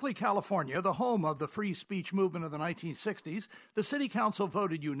 In Berkeley, California, the home of the free speech movement of the 1960s, the city council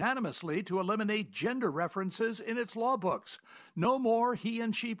voted unanimously to eliminate gender references in its law books. No more he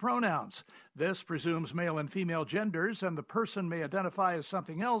and she pronouns. This presumes male and female genders, and the person may identify as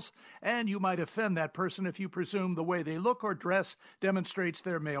something else, and you might offend that person if you presume the way they look or dress demonstrates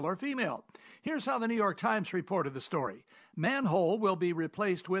they're male or female. Here's how the New York Times reported the story. Manhole will be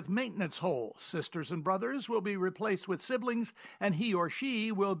replaced with maintenance hole. Sisters and brothers will be replaced with siblings, and he or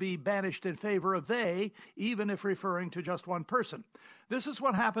she will be banished in favor of they, even if referring to just one person. This is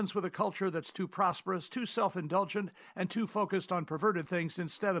what happens with a culture that's too prosperous, too self-indulgent, and too focused on perverted things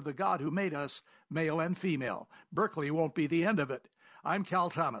instead of the God who made us, male and female. Berkeley won't be the end of it. I'm Cal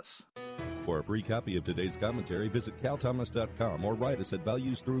Thomas. For a free copy of today's commentary, visit calthomas.com or write us at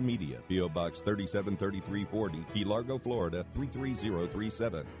Values Through Media, P.O. Box 373340, Key Largo, Florida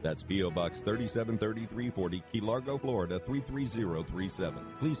 33037. That's P.O. Box 373340, Key Largo, Florida 33037.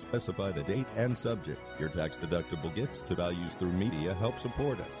 Please specify the date and subject. Your tax-deductible gifts to Values Through Media help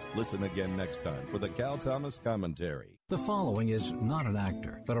support us. Listen again next time for the Cal Thomas Commentary. The following is not an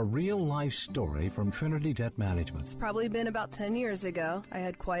actor, but a real-life story from Trinity Debt Management. It's probably been about 10 years ago. I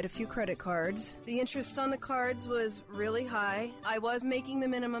had quite a few credit cards. The interest on the cards was really high. I was making the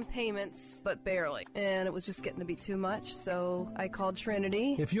minimum payments, but barely. And it was just getting to be too much, so I called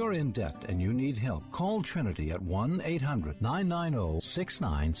Trinity. If you're in debt and you need help, call Trinity at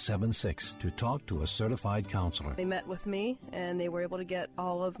 1-800-990-6976 to talk to a certified counselor. They met with me, and they were able to get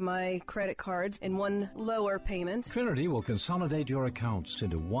all of my credit cards in one lower payment. Trinity will consolidate your accounts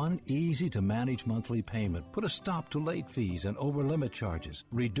into one easy-to-manage monthly payment, put a stop to late fees and over-limit charges,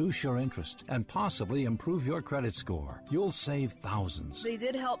 reduce your interest, and possibly improve your credit score. You'll save thousands. They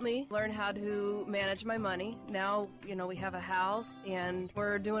did help me learn how to manage my money. Now, we have a house, and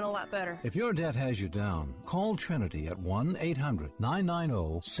we're doing a lot better. If your debt has you down, call Trinity at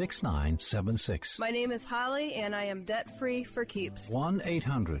 1-800-990-6976. My name is Holly, and I am debt-free for keeps.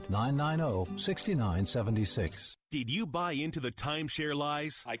 1-800-990-6976. Did you buy into the timeshare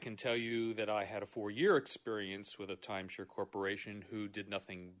lies? I can tell you that I had a 4-year experience with a timeshare corporation who did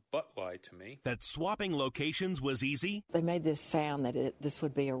nothing but lie to me. That swapping locations was easy? They made this sound that this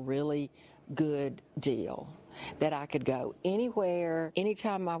would be a really good deal, that I could go anywhere,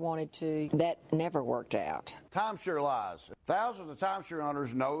 anytime I wanted to. That never worked out. Timeshare lies. Thousands of timeshare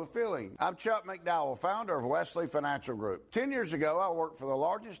owners know the feeling. I'm Chuck McDowell, founder of Wesley Financial Group. 10 years ago, I worked for the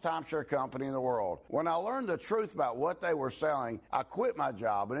largest timeshare company in the world. When I learned the truth about what they were selling, I quit my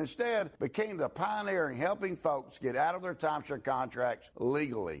job and instead became the pioneer in helping folks get out of their timeshare contracts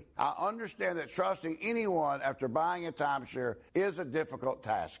legally. I understand that trusting anyone after buying a timeshare is a difficult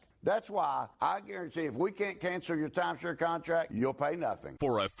task. That's why I guarantee if we can't cancel your timeshare contract, you'll pay nothing.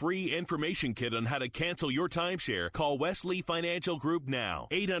 For a free information kit on how to cancel your timeshare, call Wesley Financial Group now.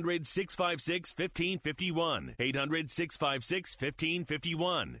 800-656-1551.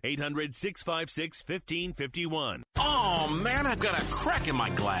 800-656-1551. 800-656-1551. Oh, man, I've got a crack in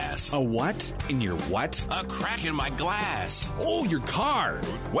my glass. A what? In your what? A crack in my glass. Oh, your car.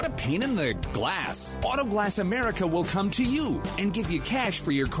 What a pain in the glass. Auto Glass America will come to you and give you cash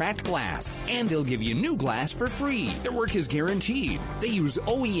for your cracked glass. And they'll give you new glass for free. Their work is guaranteed. They use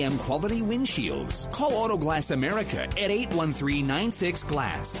OEM quality windshields. Call Auto Glass America at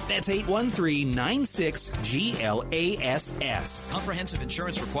 813-96-GLASS. That's 813-96-GLASS. Comprehensive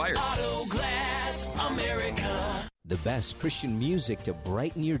insurance required. Auto Glass America. The best Christian music to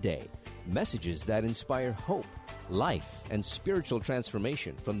brighten your day. Messages that inspire hope, life, and spiritual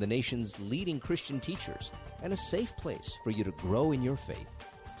transformation from the nation's leading Christian teachers, and a safe place for you to grow in your faith.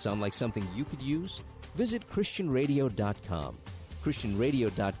 Sound like something you could use? Visit ChristianRadio.com.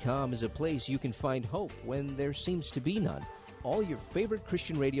 ChristianRadio.com is a place you can find hope when there seems to be none. All your favorite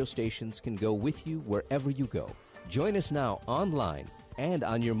Christian radio stations can go with you wherever you go. Join us now online and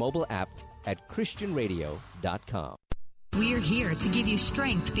on your mobile app at ChristianRadio.com. We're here to give you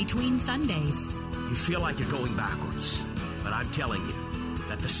strength between Sundays. You feel like you're going backwards, but I'm telling you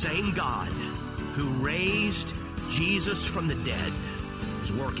that the same God who raised Jesus from the dead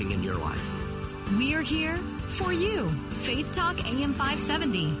is working in your life. We're here for you. Faith Talk AM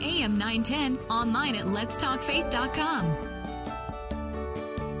 570, AM 910, online at letstalkfaith.com.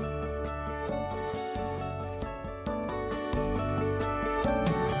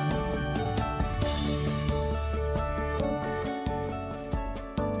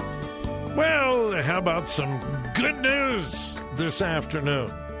 Well, how about some good news this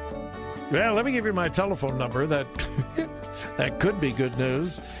afternoon? Well, let me give you my telephone number. That could be good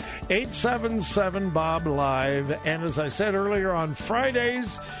news. 877-BOB-LIVE. And as I said earlier, on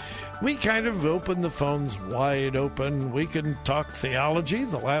Fridays, we kind of open the phones wide open. We can talk theology.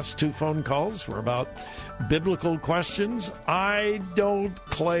 The last 2 phone calls were about biblical questions. I don't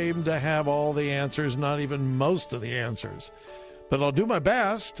claim to have all the answers, not even most of the answers. But I'll do my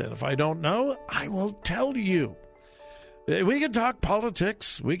best, and if I don't know, I will tell you. We can talk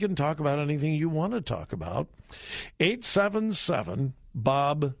politics. We can talk about anything you want to talk about.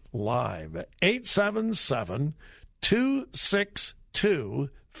 877-BOB-LIVE.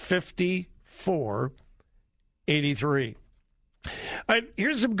 877-262-5483.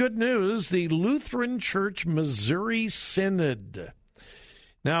 Here's some good news. The Lutheran Church Missouri Synod.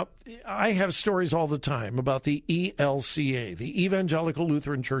 Now, I have stories all the time about the ELCA, the Evangelical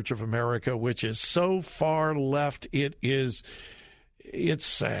Lutheran Church of America, which is so far left, it's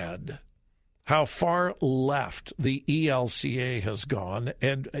sad how far left the ELCA has gone,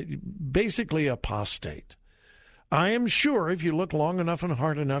 and basically apostate. I am sure if you look long enough and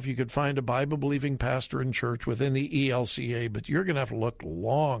hard enough, you could find a Bible-believing pastor and church within the ELCA, but you're going to have to look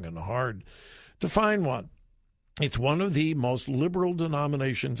long and hard to find one. It's one of the most liberal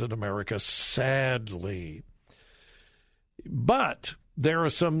denominations in America, sadly. But there are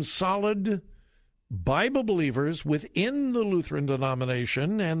some solid Bible believers within the Lutheran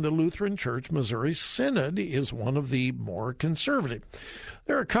denomination, and the Lutheran Church Missouri Synod is one of the more conservative.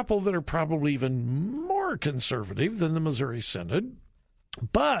 There are a couple that are probably even more conservative than the Missouri Synod,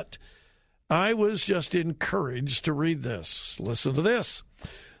 but I was just encouraged to read this. Listen to this.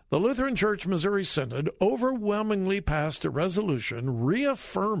 The Lutheran Church Missouri Synod overwhelmingly passed a resolution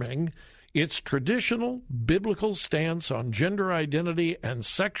reaffirming its traditional biblical stance on gender identity and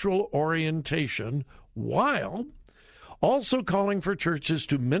sexual orientation, while also calling for churches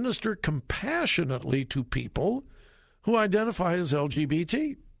to minister compassionately to people who identify as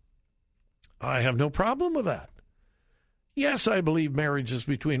LGBT. I have no problem with that. Yes, I believe marriage is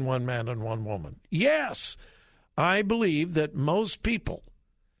between one man and one woman. Yes, I believe that most people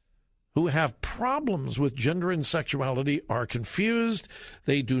who have problems with gender and sexuality are confused.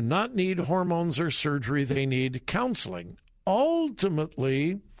 They do not need hormones or surgery. They need counseling.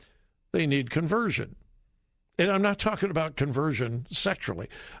 Ultimately, they need conversion. And I'm not talking about conversion sexually.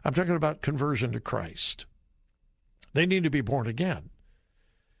 I'm talking about conversion to Christ. They need to be born again.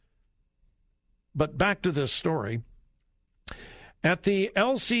 But back to this story. At the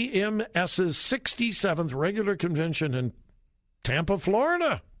LCMS's 67th regular convention in Tampa,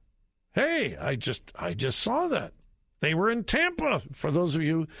 Florida. Hey, I just saw that. They were in Tampa, for those of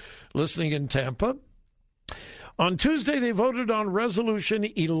you listening in Tampa. On Tuesday, they voted on Resolution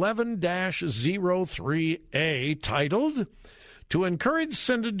 11-03A, titled, "To encourage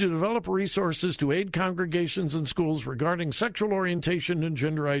Synod to develop resources to aid congregations and schools regarding sexual orientation and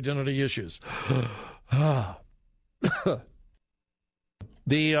gender identity issues."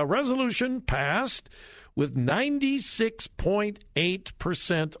 The resolution passed with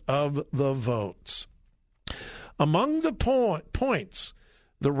 96.8% of the votes. Among the points,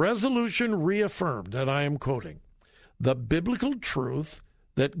 the resolution reaffirmed, and I am quoting, the biblical truth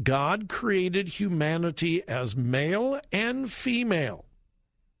that God created humanity as male and female.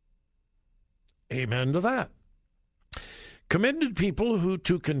 Amen to that. Commended people who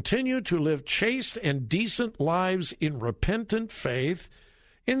to continue to live chaste and decent lives in repentant faith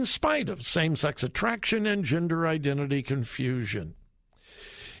in spite of same-sex attraction and gender identity confusion.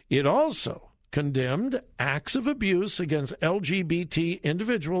 It also condemned acts of abuse against LGBT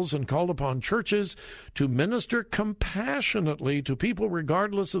individuals and called upon churches to minister compassionately to people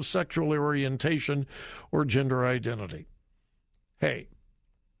regardless of sexual orientation or gender identity. Hey,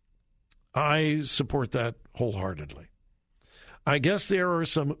 I support that wholeheartedly. I guess there are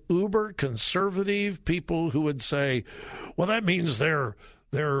some uber conservative people who would say, well, that means they're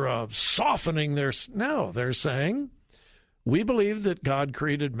softening their... No, they're saying, we believe that God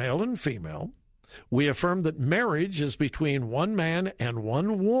created male and female. We affirm that marriage is between one man and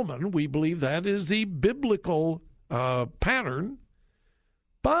one woman. We believe that is the biblical pattern.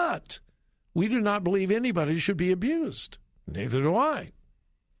 But we do not believe anybody should be abused. Neither do I.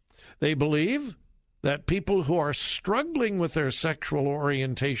 They believe that people who are struggling with their sexual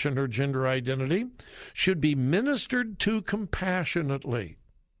orientation or gender identity should be ministered to compassionately.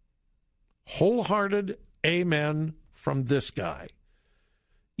 Wholehearted amen from this guy.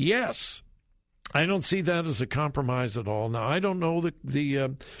 Yes, I don't see that as a compromise at all. Now, I don't know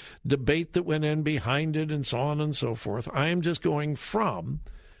the debate that went in behind it and so on and so forth. I am just going from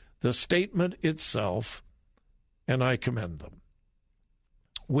the statement itself, and I commend them.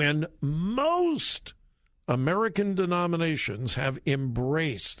 When most American denominations have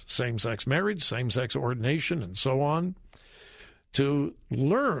embraced same-sex marriage, same-sex ordination, and so on, to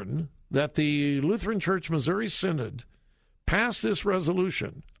learn that the Lutheran Church Missouri Synod passed this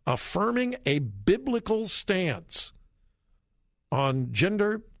resolution affirming a biblical stance on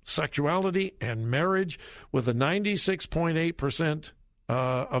gender, sexuality, and marriage with a 96.8%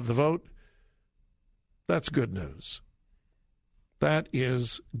 of the vote, that's good news. That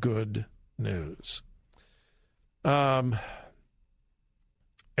is good news. Every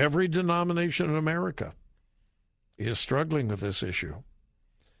denomination in America is struggling with this issue.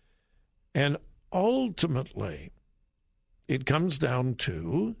 And ultimately, it comes down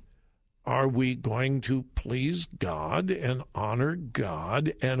to, are we going to please God and honor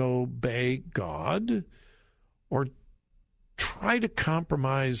God and obey God, or try to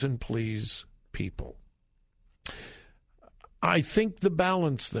compromise and please people? I think the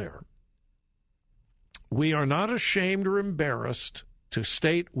balance there. We are not ashamed or embarrassed to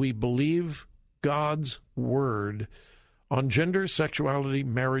state we believe God's word on gender, sexuality,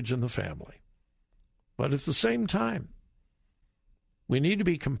 marriage, and the family. But at the same time, we need to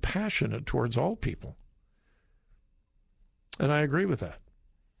be compassionate towards all people. And I agree with that.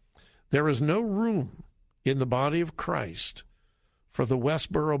 There is no room in the body of Christ for the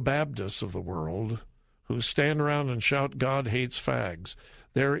Westboro Baptists of the world who stand around and shout, God hates fags.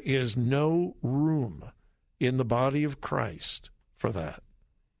 There is no room in the body of Christ for that.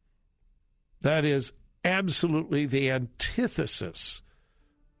 That is absolutely the antithesis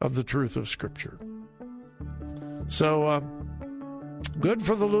of the truth of Scripture. So, good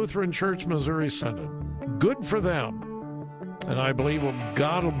for the Lutheran Church Missouri Synod. Good for them. And I believe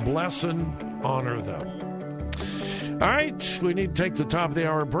God will bless and honor them. All right, we need to take the top of the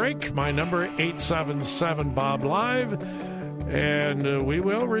hour break. My number, 877-BOB-LIVE, and we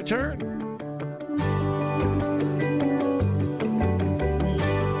will return.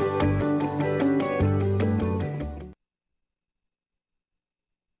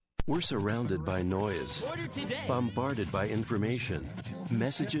 We're surrounded by noise, bombarded by information,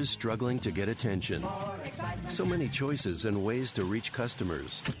 messages struggling to get attention. So many choices and ways to reach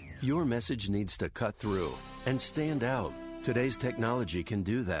customers. Your message needs to cut through and stand out. Today's technology can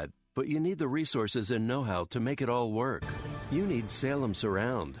do that, but you need the resources and know-how to make it all work. You need Salem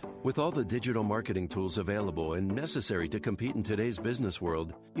Surround. With all the digital marketing tools available and necessary to compete in today's business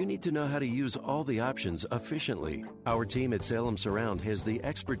world, you need to know how to use all the options efficiently. Our team at Salem Surround has the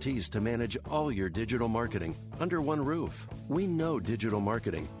expertise to manage all your digital marketing under one roof. We know digital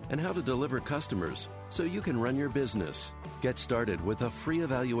marketing and how to deliver customers so you can run your business. Get started with a free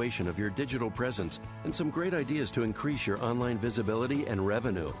evaluation of your digital presence and some great ideas to increase your online visibility and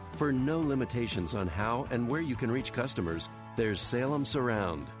revenue. For no limitations on how and where you can reach customers, there's Salem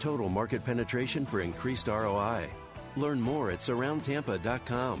Surround, total market penetration for increased ROI. Learn more at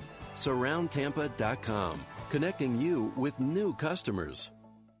surroundtampa.com. Surroundtampa.com, connecting you with new customers.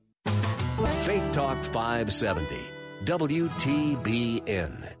 Faith Talk 570,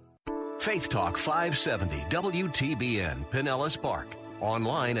 WTBN. Faith Talk 570, WTBN, Pinellas Park.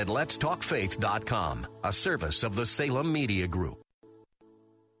 Online at letstalkfaith.com, a service of the Salem Media Group.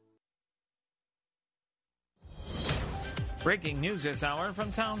 Breaking news this hour from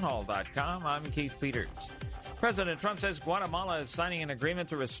townhall.com. I'm Keith Peters. President Trump says Guatemala is signing an agreement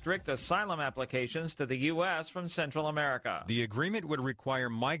to restrict asylum applications to the U.S. from Central America. The agreement would require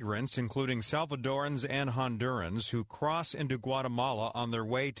migrants, including Salvadorans and Hondurans, who cross into Guatemala on their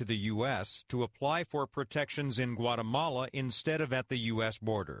way to the U.S. to apply for protections in Guatemala instead of at the U.S.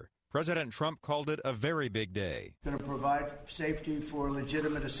 border. President Trump called it a very big day. Going to provide safety for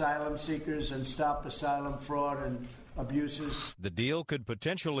legitimate asylum seekers and stop asylum fraud and abuses. The deal could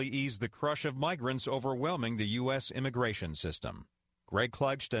potentially ease the crush of migrants overwhelming the U.S. immigration system. Greg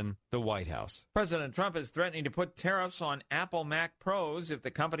Clugston, the White House. President Trump is threatening to put tariffs on Apple Mac Pros if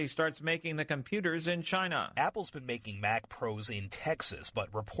the company starts making the computers in China. Apple's been making Mac Pros in Texas,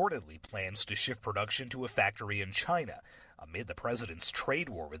 but reportedly plans to shift production to a factory in China. Amid the president's trade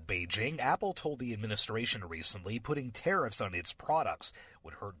war with Beijing, Apple told the administration recently putting tariffs on its products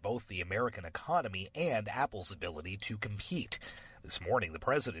would hurt both the American economy and Apple's ability to compete. This morning, the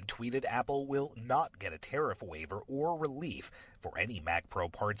president tweeted Apple will not get a tariff waiver or relief for any Mac Pro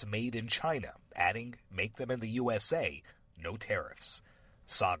parts made in China, adding, make them in the USA, no tariffs.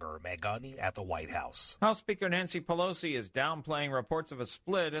 Sagar Meghani at the White House. House Speaker Nancy Pelosi is downplaying reports of a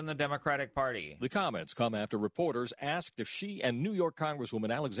split in the Democratic Party. The comments come after reporters asked if she and New York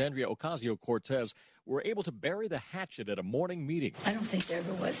Congresswoman Alexandria Ocasio-Cortez were able to bury the hatchet at a morning meeting. I don't think there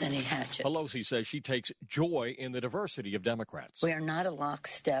ever was any hatchet. Pelosi says she takes joy in the diversity of Democrats. We are not a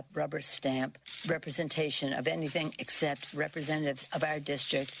lockstep, rubber stamp representation of anything except representatives of our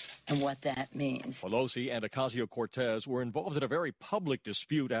district and what that means. Pelosi and Ocasio-Cortez were involved in a very public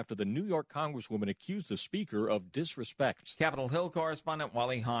dispute after the New York Congresswoman accused the Speaker of disrespect. Capitol Hill correspondent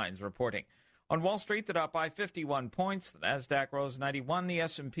Wally Hines reporting. On Wall Street, the Dow by 51 points, the Nasdaq rose 91, the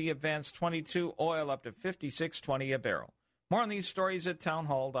S&P advanced 22, oil up to $56.20 a barrel. More on these stories at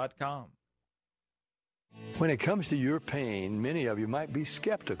townhall.com. When it comes to your pain, many of you might be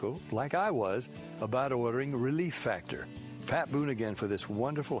skeptical, like I was, about ordering Relief Factor. Pat Boone again for this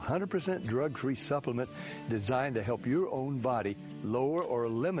wonderful 100% drug-free supplement designed to help your own body lower or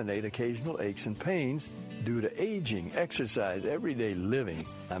eliminate occasional aches and pains due to aging, exercise, everyday living.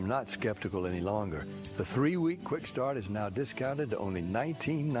 I'm not skeptical any longer. The 3-week quick start is now discounted to only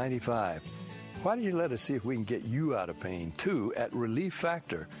 $19.95. Why don't you let us see if we can get you out of pain, too, at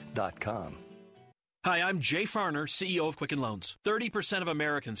ReliefFactor.com. Hi, I'm Jay Farner, CEO of Quicken Loans. 30% of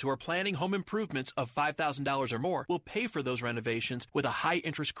Americans who are planning home improvements of $5,000 or more will pay for those renovations with a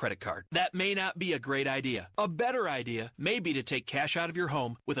high-interest credit card. That may not be a great idea. A better idea may be to take cash out of your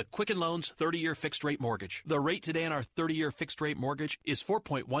home with a Quicken Loans 30-year fixed-rate mortgage. The rate today on our 30-year fixed-rate mortgage is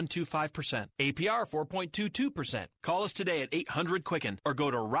 4.125%. APR 4.22%. Call us today at 800-QUICKEN or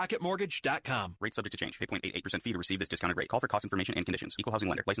go to rocketmortgage.com. Rate subject to change. 8.88% fee to receive this discounted rate. Call for cost information and conditions. Equal housing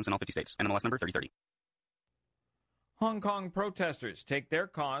lender. License in all 50 states. NMLS number 3030. Hong Kong protesters take their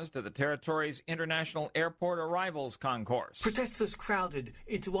cause to the territory's International Airport Arrivals Concourse. Protesters crowded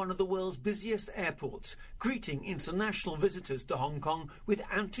into one of the world's busiest airports, greeting international visitors to Hong Kong with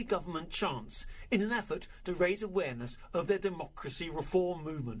anti-government chants in an effort to raise awareness of their democracy reform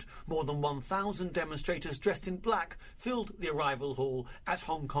movement. More than 1,000 demonstrators dressed in black filled the arrival hall at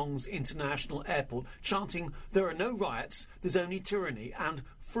Hong Kong's International Airport, chanting, "There are no riots, there's only tyranny," and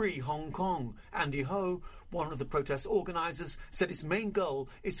Free Hong Kong. Andy Ho, one of the protest organisers, said its main goal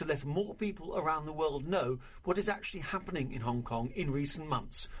is to let more people around the world know what is actually happening in Hong Kong in recent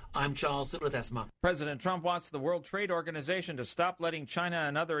months. I'm Charles de Ledesma. President Trump wants the World Trade Organization to stop letting China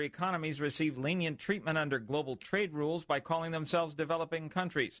and other economies receive lenient treatment under global trade rules by calling themselves developing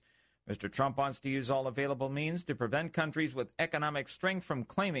countries. Mr. Trump wants to use all available means to prevent countries with economic strength from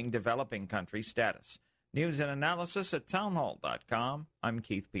claiming developing country status. News and analysis at townhall.com. I'm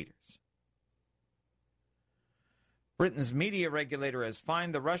Keith Peters. Britain's media regulator has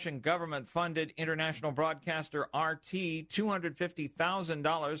fined the Russian government-funded international broadcaster RT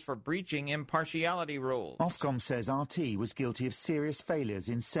 $250,000 for breaching impartiality rules. Ofcom says RT was guilty of serious failures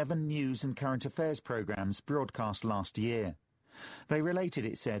in 7 news and current affairs programmes broadcast last year. They related,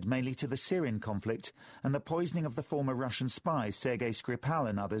 it said, mainly to the Syrian conflict and the poisoning of the former Russian spy Sergei Skripal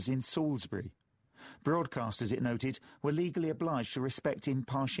and others in Salisbury. Broadcasters, it noted, were legally obliged to respect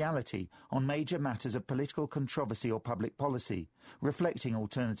impartiality on major matters of political controversy or public policy, reflecting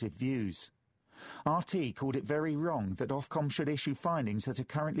alternative views. RT called it very wrong that Ofcom should issue findings that are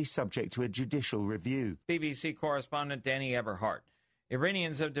currently subject to a judicial review. BBC correspondent Danny Everhart.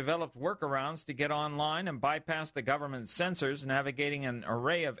 Iranians have developed workarounds to get online and bypass the government's censors, navigating an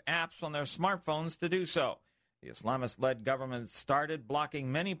array of apps on their smartphones to do so. The Islamist-led government started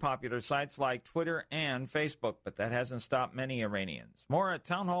blocking many popular sites like Twitter and Facebook, but that hasn't stopped many Iranians. More at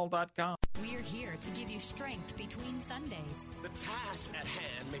townhall.com. We're here to give you strength between Sundays. The task at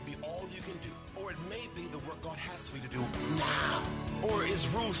hand may be all you can do, or it may be the work God has for you to do now. Or is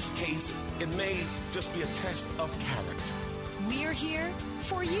Ruth's case, it may just be a test of character. We're here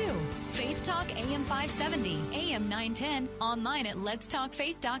for you. Faith Talk AM 570, AM 910, online at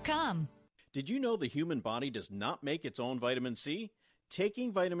letstalkfaith.com. Did you know the human body does not make its own vitamin C?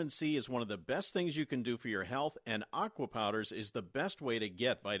 Taking vitamin C is one of the best things you can do for your health, and Aqua Powders is the best way to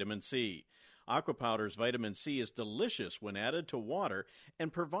get vitamin C. Aqua Powders vitamin C is delicious when added to water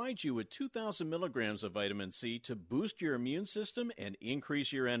and provides you with 2,000 milligrams of vitamin C to boost your immune system and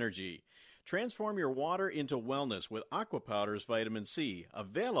increase your energy. Transform your water into wellness with Aqua Powders Vitamin C,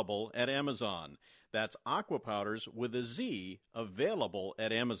 available at Amazon. That's Aqua Powders with a Z, available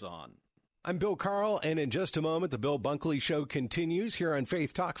at Amazon. I'm Bill Carl, and in just a moment, the Bill Bunkley Show continues here on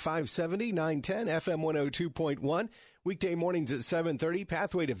Faith Talk 570, 910, FM 102.1. Weekday mornings at 7:30,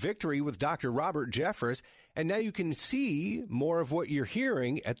 Pathway to Victory with Dr. Robert Jeffress. And now you can see more of what you're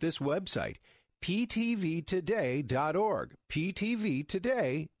hearing at this website, ptvtoday.org,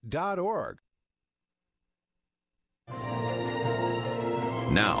 ptvtoday.org.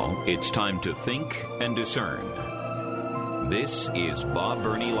 Now it's time to think and discern. This is Bob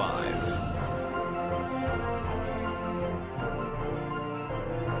Burney Live.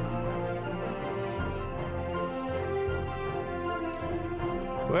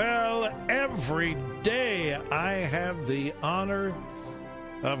 Well, every day I have the honor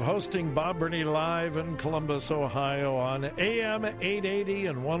of hosting Bob Burney Live in Columbus, Ohio on AM 880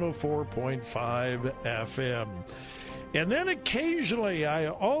 and 104.5 FM. And then occasionally I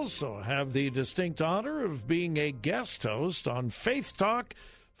also have the distinct honor of being a guest host on Faith Talk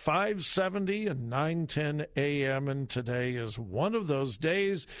 570 and 910 AM, and today is one of those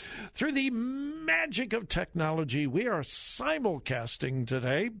days. Through the magic of technology, we are simulcasting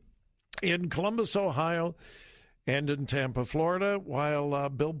today in Columbus, Ohio, and in Tampa, Florida, while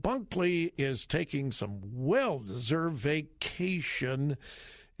Bill Bunkley is taking some well-deserved vacation.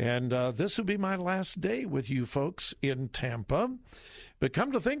 And this will be my last day with you folks in Tampa. But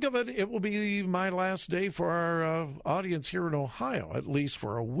come to think of it, it will be my last day for our audience here in Ohio, at least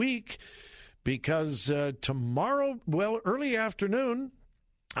for a week, because tomorrow, early afternoon,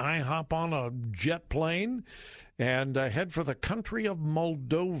 I hop on a jet plane and head for the country of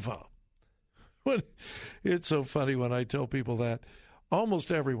Moldova. It's so funny when I tell people that.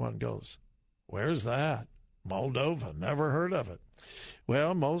 Almost everyone goes, "Where's that? Moldova, never heard of it."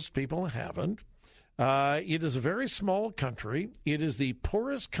 Well, most people haven't. It is a very small country. It is the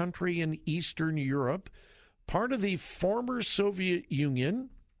poorest country in Eastern Europe, part of the former Soviet Union.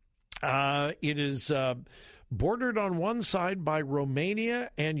 It is bordered on one side by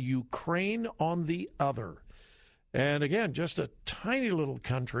Romania and Ukraine on the other. And again, just a tiny little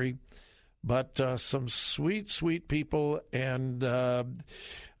country, but some sweet, sweet people. And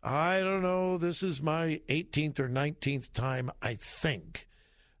I don't know, this is my 18th or 19th time, I think.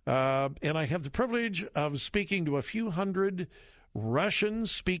 And I have the privilege of speaking to a few hundred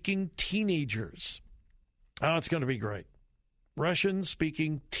Russian-speaking teenagers. Oh, it's going to be great.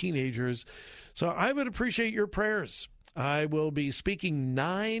 Russian-speaking teenagers. So I would appreciate your prayers. I will be speaking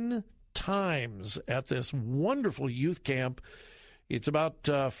 9 times at this wonderful youth camp It's about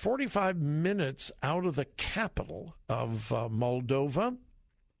 45 minutes out of the capital of Moldova.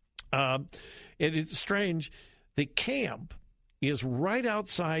 It is strange. The camp is right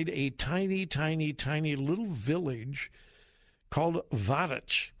outside a tiny, tiny, tiny little village called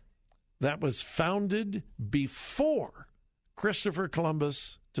Vadic that was founded before Christopher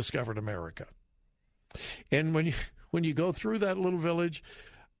Columbus discovered America. And when you go through that little village,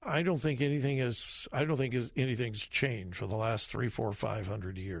 I don't think anything's changed for the last 300, 400,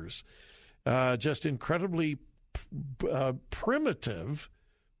 500 years. Just incredibly primitive.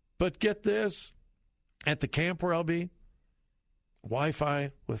 But get this, at the camp where I'll be,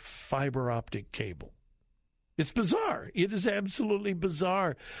 Wi-Fi with fiber optic cable. It's bizarre. It is absolutely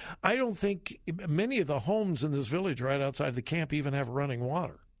bizarre. I don't think many of the homes in this village right outside the camp even have running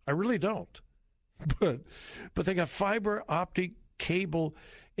water. I really don't. But they got fiber optic cable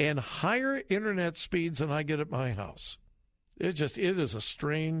and higher internet speeds than I get at my house. It is a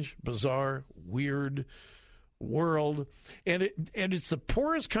strange, bizarre, weird world. And it's the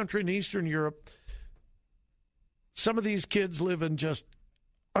poorest country in Eastern Europe. Some of these kids live in just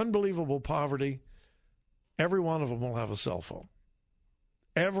unbelievable poverty. Every one of them will have a cell phone.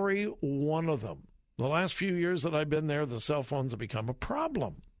 Every one of them. The last few years that I've been there, the cell phones have become a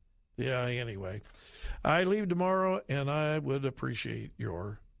problem. Yeah, anyway. I leave tomorrow, and I would appreciate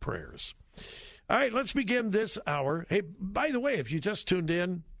your prayers. All right, let's begin this hour. Hey, by the way, if you just tuned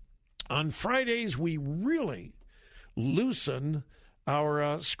in, on Fridays we really loosen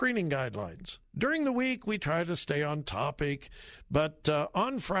our screening guidelines. During the week, we try to stay on topic, but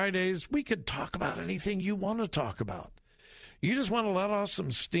on Fridays, we could talk about anything you want to talk about. You just want to let off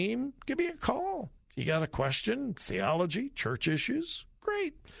some steam? Give me a call. You got a question, theology, church issues?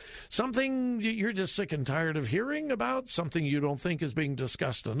 Great. Something you're just sick and tired of hearing about, something you don't think is being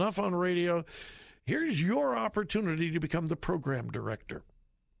discussed enough on radio. Here's your opportunity to become the program director.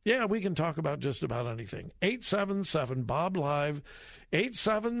 Yeah, we can talk about just about anything. 877-BOB-LIVE,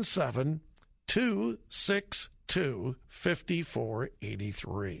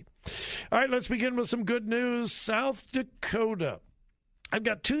 877-262-5483. All right, let's begin with some good news. South Dakota. I've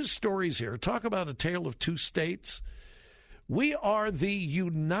got two stories here. Talk about a tale of two states. We are the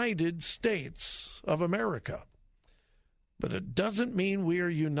United States of America. But it doesn't mean we are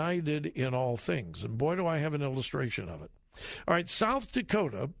united in all things. And boy, do I have an illustration of it. All right, South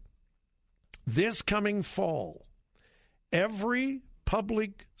Dakota, this coming fall, every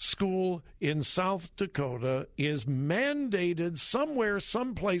public school in South Dakota is mandated somewhere,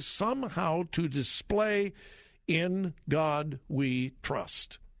 someplace, somehow to display "In God We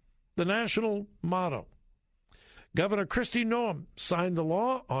Trust," the national motto. Governor Kristi Noem signed the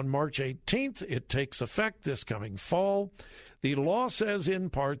law on March 18th. It takes effect this coming fall. The law says,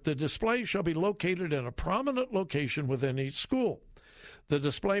 in part, the display shall be located in a prominent location within each school. The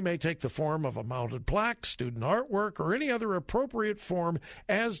display may take the form of a mounted plaque, student artwork, or any other appropriate form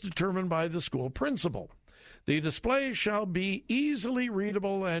as determined by the school principal. The display shall be easily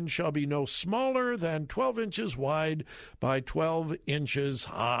readable and shall be no smaller than 12 inches wide by 12 inches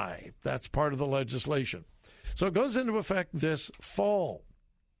high. That's part of the legislation. So it goes into effect this fall.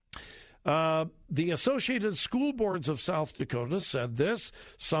 The Associated School Boards of South Dakota said this.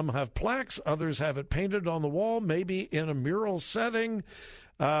 Some have plaques, others have it painted on the wall, maybe in a mural setting.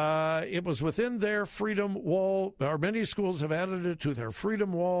 It was within their Freedom Wall, or many schools have added it to their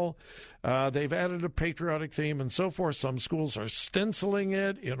Freedom Wall. They've added a patriotic theme and so forth. Some schools are stenciling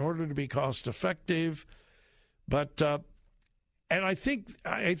it in order to be cost effective. But, and I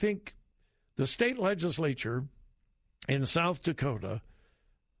think the state legislature in South Dakota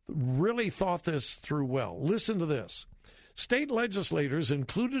really thought this through well. Listen to this. State legislators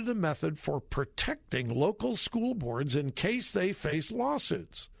included a method for protecting local school boards in case they face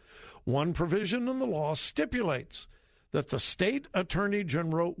lawsuits. One provision in the law stipulates that the state attorney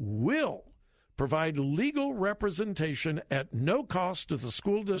general will provide legal representation at no cost to the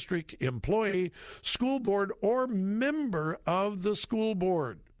school district, employee, school board, or member of the school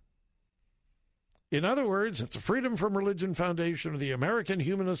board. In other words, if the Freedom from Religion Foundation or the American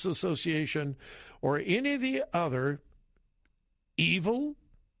Humanist Association or any of the other evil,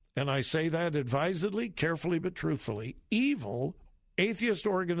 and I say that advisedly, carefully, but truthfully, evil atheist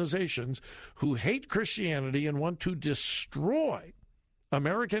organizations who hate Christianity and want to destroy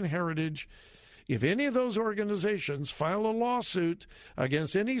American heritage, if any of those organizations file a lawsuit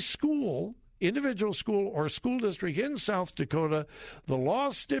against any school, individual school, or school district in South Dakota, the law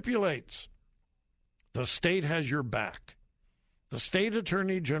stipulates the state has your back. The state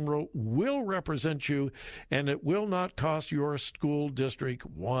attorney general will represent you, and it will not cost your school district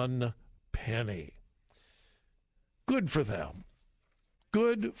one penny. Good for them.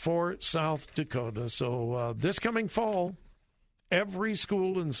 good for South Dakota. So this coming fall, every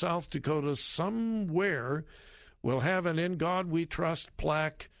school in South Dakota somewhere will have an In God We Trust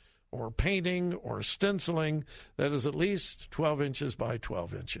plaque or painting or stenciling that is at least 12 inches by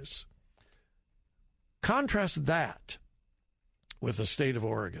 12 inches. Contrast that with the state of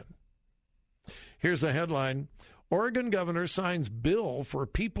Oregon. Here's the headline. Oregon governor signs bill for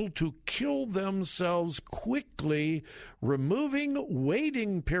people to kill themselves quickly, removing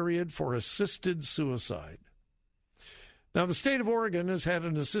waiting period for assisted suicide. Now, the state of Oregon has had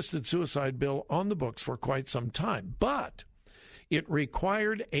an assisted suicide bill on the books for quite some time, but it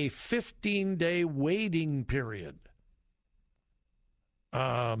required a 15-day waiting period.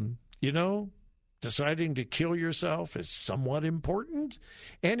 Deciding to kill yourself is somewhat important,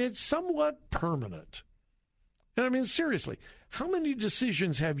 and it's somewhat permanent. And I mean, seriously, how many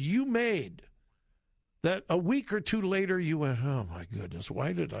decisions have you made that a week or two later you went, oh, my goodness,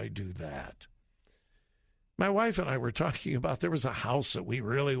 why did I do that? My wife and I were talking about there was a house that we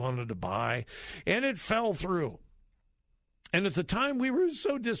really wanted to buy, and it fell through. And at the time, we were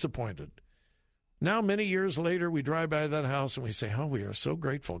so disappointed. Now, many years later, we drive by that house and we say, oh, we are so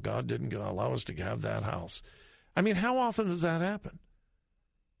grateful God didn't allow us to have that house. I mean, how often does that happen?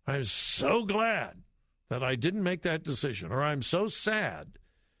 I'm so glad that I didn't make that decision, or I'm so sad.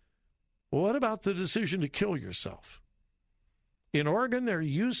 Well, what about the decision to kill yourself? In Oregon, there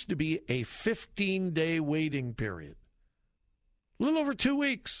used to be a 15-day waiting period. A little over 2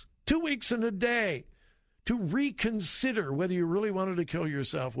 weeks, 2 weeks and a day to reconsider whether you really wanted to kill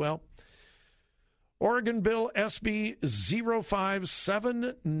yourself. Well, Oregon Bill SB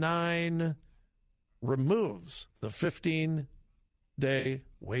 0579 removes the 15-day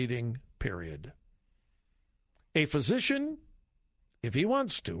waiting period. A physician, if he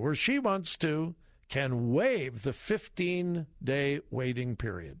wants to or she wants to, can waive the 15-day waiting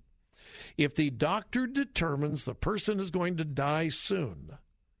period. If the doctor determines the person is going to die soon,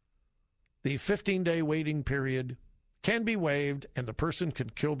 the 15-day waiting period can be waived and the person can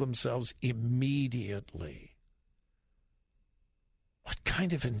kill themselves immediately. What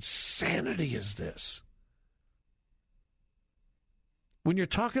kind of insanity is this? When you're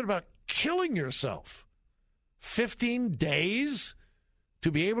talking about killing yourself, 15 days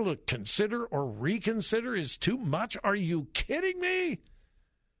to be able to consider or reconsider is too much? Are you kidding me?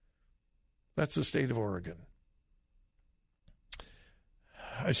 That's the state of Oregon.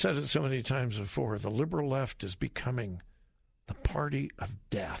 I've said it so many times before, the liberal left is becoming the party of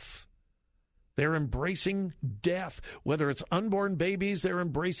death. They're embracing death. Whether it's unborn babies, they're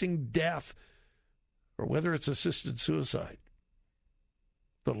embracing death. Or whether it's assisted suicide.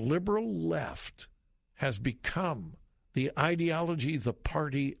 The liberal left has become the ideology, the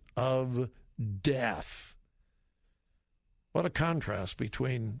party of death. What a contrast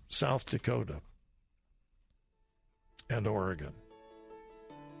between South Dakota and Oregon.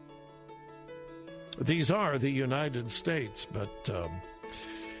 These are the United States, but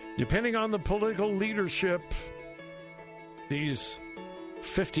depending on the political leadership, these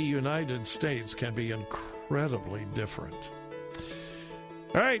 50 United States can be incredibly different.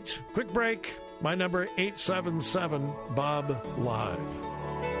 All right, quick break. My number, 877-BOB-LIVE.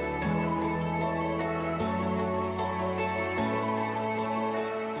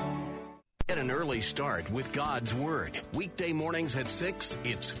 Get an early start with God's Word. Weekday mornings at 6,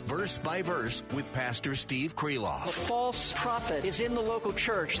 it's Verse by Verse with Pastor Steve Kreloff. A false prophet is in the local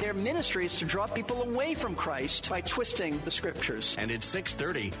church. Their ministry is to draw people away from Christ by twisting the Scriptures. And at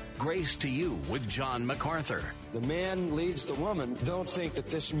 6:30, Grace to You with John MacArthur. The man leads the woman. Don't think that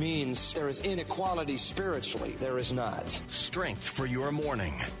this means there is inequality spiritually. There is not. Strength for your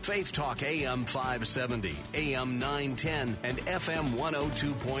morning. Faith Talk AM 570, AM 910, and FM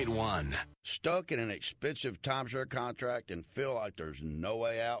 102.1. Stuck in an expensive timeshare contract and feel like there's no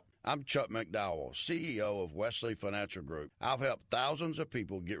way out? I'm Chuck McDowell, CEO of Wesley Financial Group. I've helped thousands of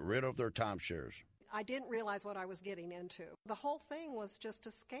people get rid of their timeshares. I didn't realize what I was getting into. The whole thing was just a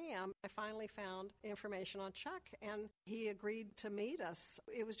scam. I finally found information on Chuck, and he agreed to meet us.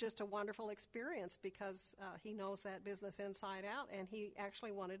 It was just a wonderful experience because he knows that business inside out, and he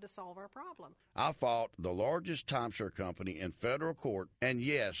actually wanted to solve our problem. I fought the largest timeshare company in federal court, and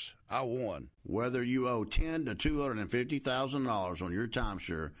yes, I won. Whether you owe $10,000 to $250,000 on your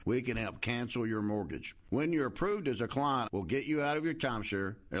timeshare, we can help cancel your mortgage. When you're approved as a client, we'll get you out of your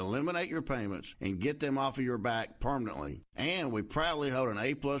timeshare, eliminate your payments, and get them off of your back permanently. And we proudly hold an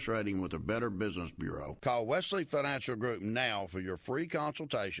A-plus rating with the Better Business Bureau. Call Wesley Financial Group now for your free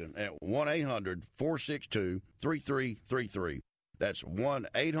consultation at 1-800-462-3333. That's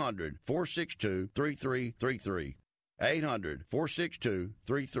 1-800-462-3333.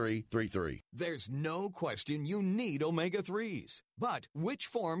 800-462-3333. There's no question you need omega-3s. But which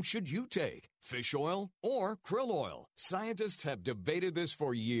form should you take? Fish oil or krill oil? Scientists have debated this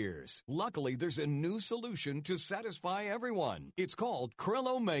for years. Luckily, there's a new solution to satisfy everyone. It's called Krill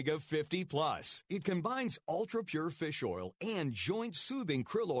Omega 50 Plus. It combines ultra-pure fish oil and joint-soothing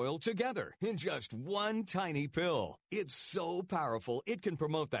krill oil together in just one tiny pill. It's so powerful, it can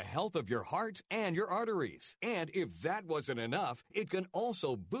promote the health of your heart and your arteries. And if that wasn't enough, it can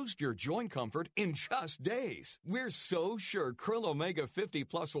also boost your joint comfort in just days. We're so sure Krill Omega 50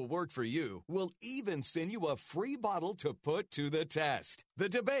 Plus will work for you. We'll even send you a free bottle to put to the test. The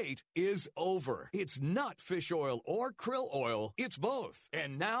debate is over. It's not fish oil or krill oil. It's both.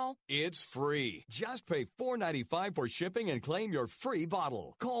 And now it's free. Just pay $4.95 for shipping and claim your free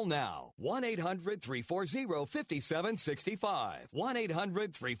bottle. Call now. 1-800-340-5765.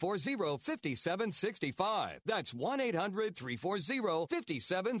 1-800-340-5765. That's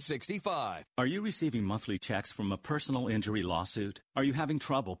 1-800-340-5765. Are you receiving monthly checks from a personal injury lawsuit? Are you having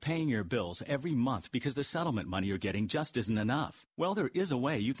trouble paying your bills every month because the settlement money you're getting just isn't enough? Well, there is a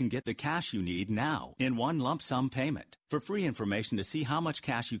way you can get the cash you need now in one lump sum payment. For free information to see how much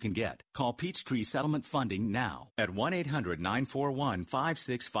cash you can get, call Peachtree Settlement Funding now at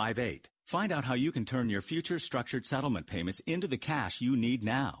 1-800-941-5658. Find out how you can turn your future structured settlement payments into the cash you need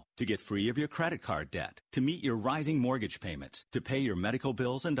now to get free of your credit card debt, to meet your rising mortgage payments, to pay your medical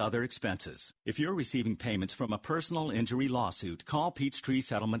bills and other expenses. If you're receiving payments from a personal injury lawsuit, call Peachtree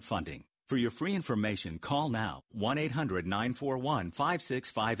Settlement Funding. For your free information, call now,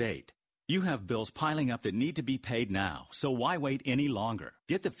 1-800-941-5658. You have bills piling up that need to be paid now, so why wait any longer?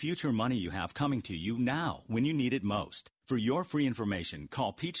 Get the future money you have coming to you now when you need it most. For your free information,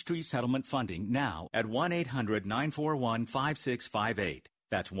 call Peachtree Settlement Funding now at 1-800-941-5658.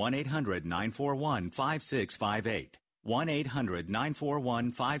 That's 1-800-941-5658.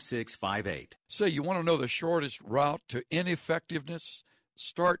 1-800-941-5658. Say, you want to know the shortest route to ineffectiveness?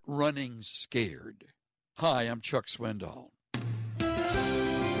 Start running scared. Hi, I'm Chuck Swindoll.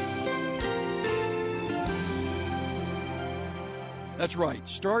 That's right.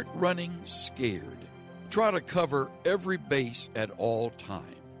 Start running scared. Try to cover every base at all times.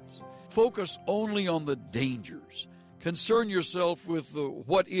 Focus only on the dangers. Concern yourself with the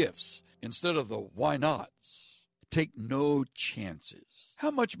what-ifs instead of the why-nots. Take no chances.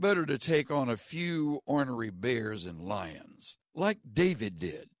 How much better to take on a few ornery bears and lions, like David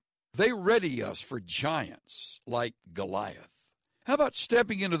did. They ready us for giants, like Goliath. How about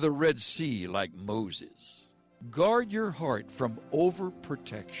stepping into the Red Sea, like Moses? Guard your heart from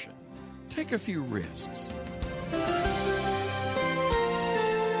overprotection. Take a few risks.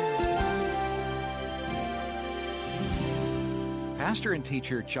 Pastor and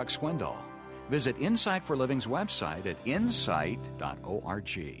teacher Chuck Swindoll. Visit Insight for Living's website at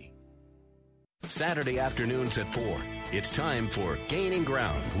insight.org. Saturday afternoons at 4. It's time for Gaining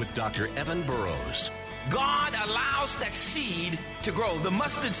Ground with Dr. Evan Burrows. God allows that seed to grow. The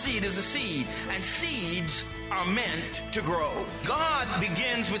mustard seed is a seed, and seeds are meant to grow. God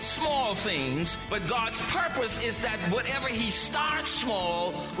begins with small things, but God's purpose is that whatever He starts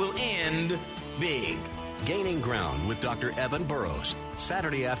small will end big. Gaining Ground with Dr. Evan Burrows.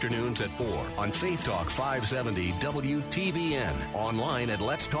 Saturday afternoons at 4 on Faith Talk 570 WTBN. Online at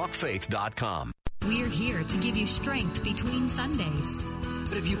letstalkfaith.com. We're here to give you strength between Sundays.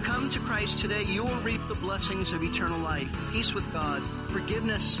 But if you come to Christ today, you will reap the blessings of eternal life, peace with God,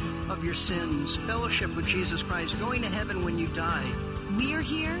 forgiveness of your sins, fellowship with Jesus Christ, going to heaven when you die. We're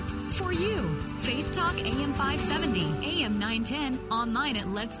here for you. Faith Talk AM 570, AM 910, online at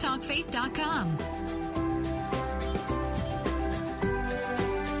letstalkfaith.com.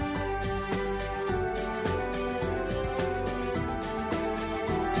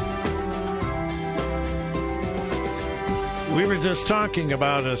 We were just talking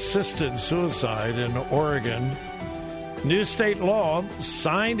about assisted suicide in Oregon. New state law,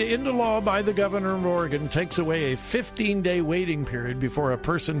 signed into law by the governor of Oregon, takes away a 15-day waiting period before a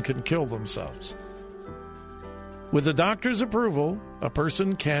person can kill themselves. With the doctor's approval, a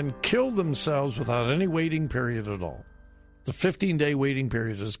person can kill themselves without any waiting period at all. The 15-day waiting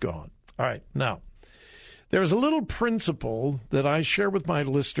period is gone. All right, now, there's a little principle that I share with my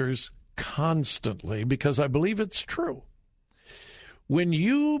listeners constantly because I believe it's true. When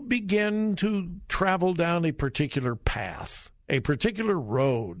you begin to travel down a particular path, a particular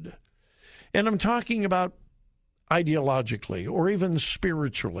road, and I'm talking about ideologically or even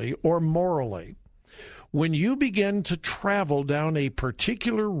spiritually or morally, when you begin to travel down a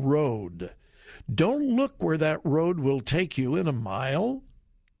particular road, don't look where that road will take you in a mile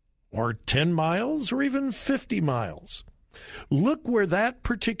or 10 miles, or even 50 miles. Look where that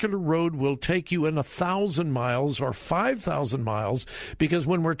particular road will take you in 1,000 miles or 5,000 miles, because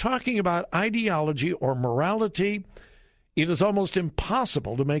when we're talking about ideology or morality, it is almost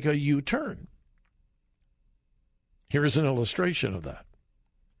impossible to make a U-turn. Here's an illustration of that.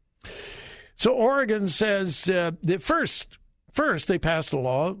 So Oregon says that first they passed a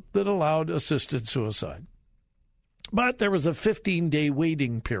law that allowed assisted suicide. But there was a 15-day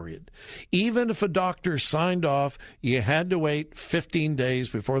waiting period. Even if a doctor signed off, you had to wait 15 days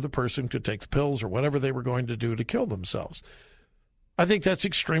before the person could take the pills or whatever they were going to do to kill themselves. I think that's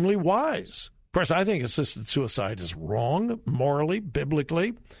extremely wise. Of course, I think assisted suicide is wrong, morally,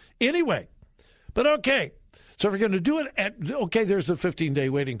 biblically. Anyway, but okay. So if we're going to do it there's a 15-day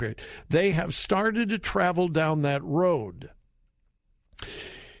waiting period. They have started to travel down that road.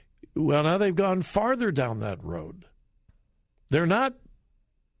 Well, now they've gone farther down that road. They're not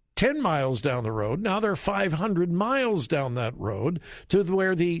 10 miles down the road. Now they're 500 miles down that road to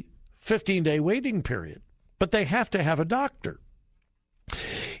where the 15-day waiting period. But they have to have a doctor.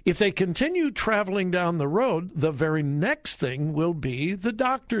 If they continue traveling down the road, the very next thing will be the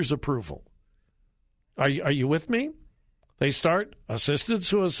doctor's approval. Are you with me? They start assisted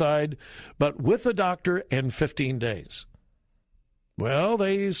suicide, but with a doctor and 15 days. Well,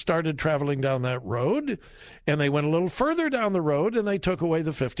 they started traveling down that road, and they went a little further down the road, and they took away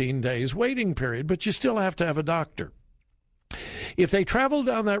the 15 days waiting period, but you still have to have a doctor. If they travel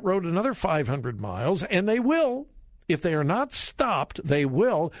down that road another 500 miles, and they will, if they are not stopped, they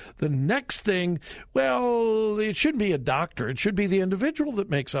will, the next thing, well, it shouldn't be a doctor. It should be the individual that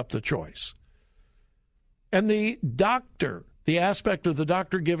makes up the choice. And the doctor, the aspect of the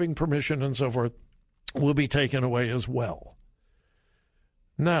doctor giving permission and so forth, will be taken away as well.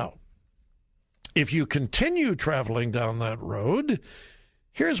 Now, if you continue traveling down that road,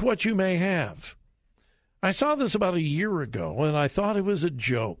 here's what you may have. I saw this about a year ago, and I thought it was a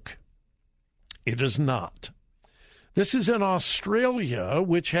joke. It is not. This is in Australia,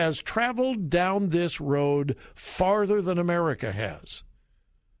 which has traveled down this road farther than America has.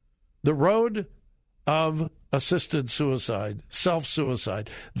 The road of assisted suicide, self-suicide.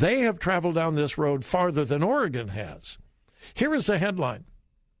 They have traveled down this road farther than Oregon has. Here is the headline.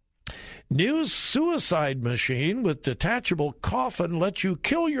 New suicide machine with detachable coffin lets you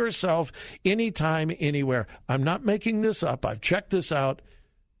kill yourself anytime, anywhere. I'm not making this up. I've checked this out.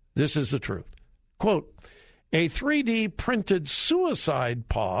 This is the truth. Quote, a 3D printed suicide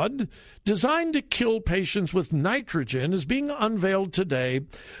pod designed to kill patients with nitrogen is being unveiled today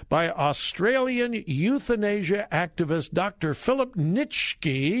by Australian euthanasia activist Dr. Philip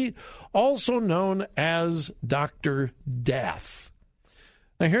Nitschke, also known as Dr. Death.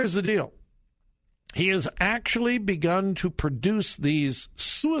 Now, here's the deal. He has actually begun to produce these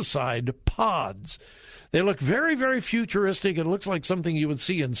suicide pods. They look very, very futuristic. It looks like something you would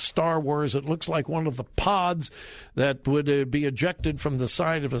see in Star Wars. It looks like one of the pods that would be ejected from the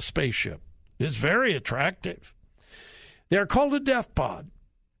side of a spaceship. It's very attractive. They're called a death pod.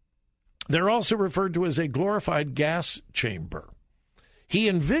 They're also referred to as a glorified gas chamber. He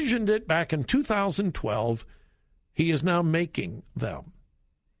envisioned it back in 2012. He is now making them.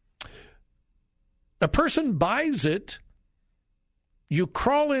 A person buys it, you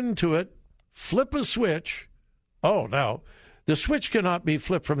crawl into it, flip a switch. Oh, now, the switch cannot be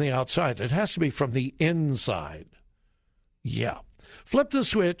flipped from the outside. It has to be from the inside. Yeah. Flip the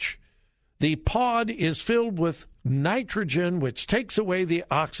switch. The pod is filled with nitrogen, which takes away the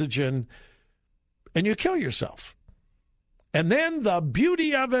oxygen, and you kill yourself. And then the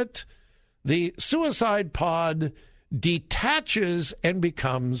beauty of it, the suicide pod detaches and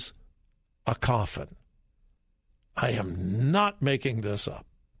becomes a coffin. I am not making this up.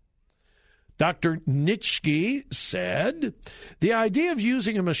 Dr. Nitschke said, the idea of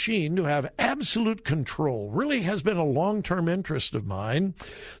using a machine to have absolute control really has been a long-term interest of mine.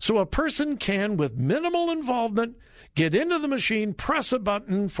 So a person can, with minimal involvement, get into the machine, press a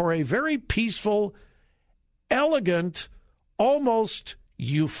button for a very peaceful, elegant, almost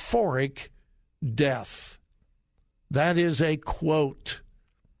euphoric death. That is a quote.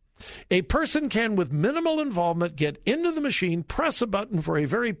 A person can, with minimal involvement, get into the machine, press a button for a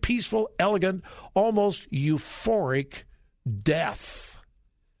very peaceful, elegant, almost euphoric death.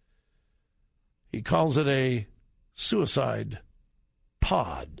 He calls it a suicide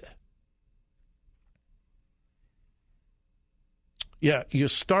pod. Yeah, you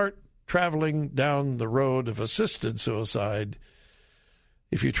start traveling down the road of assisted suicide.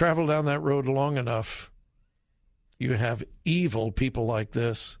 If you travel down that road long enough, you have evil people like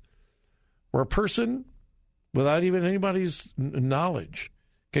this, where a person, without even anybody's knowledge,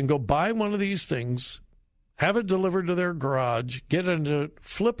 can go buy one of these things, have it delivered to their garage, get into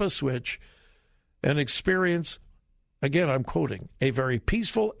flip a switch, and experience, again, I'm quoting, a very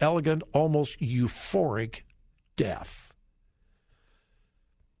peaceful, elegant, almost euphoric death.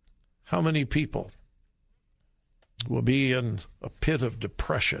 How many people will be in a pit of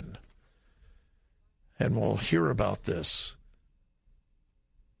depression and will hear about this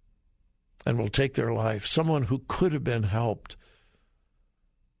and will take their life? Someone who could have been helped.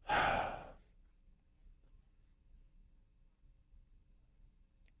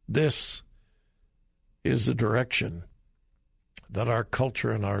 This is the direction that our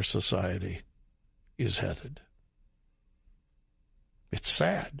culture and our society is headed. It's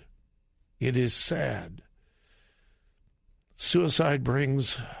sad. It is sad. Suicide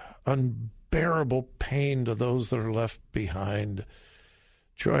brings unbearable pain to those that are left behind.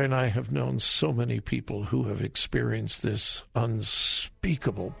 Joy and I have known so many people who have experienced this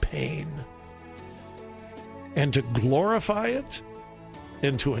unspeakable pain. And to glorify it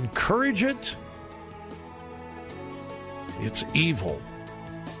and to encourage it, it's evil.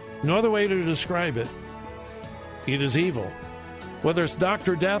 No other way to describe it. It is evil. Whether it's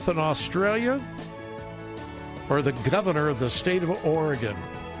Dr. Death in Australia or the governor of the state of Oregon,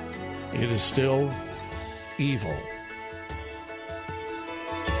 it is still evil.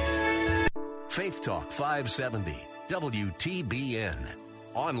 Faith Talk 570, WTBN.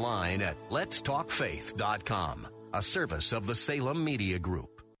 Online at letstalkfaith.com, a service of the Salem Media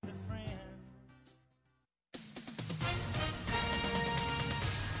Group.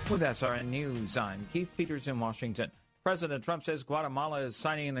 With SRN News, I'm Keith Peters in Washington. President Trump says Guatemala is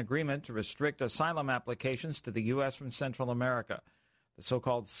signing an agreement to restrict asylum applications to the U.S. from Central America. The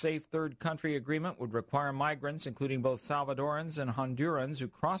so-called Safe Third Country Agreement would require migrants, including both Salvadorans and Hondurans who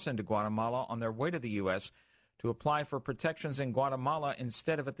cross into Guatemala on their way to the U.S., to apply for protections in Guatemala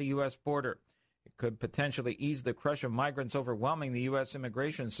instead of at the U.S. border. It could potentially ease the crush of migrants overwhelming the U.S.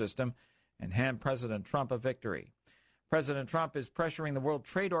 immigration system and hand President Trump a victory. President Trump is pressuring the World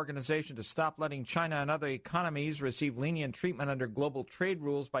Trade Organization to stop letting China and other economies receive lenient treatment under global trade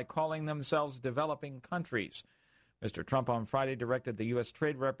rules by calling themselves developing countries. Mr. Trump on Friday directed the U.S.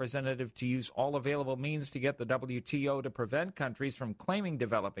 Trade Representative to use all available means to get the WTO to prevent countries from claiming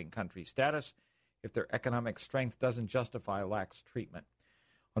developing country status if their economic strength doesn't justify lax treatment.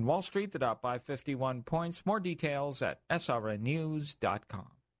 On Wall Street, the Dow by 51 points. More details at srnnews.com.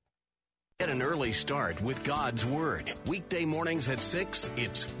 Get an early start with God's Word. Weekday mornings at 6,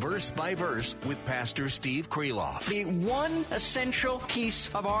 it's Verse by Verse with Pastor Steve Kreloff. The one essential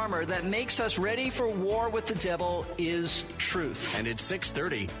piece of armor that makes us ready for war with the devil is truth. And at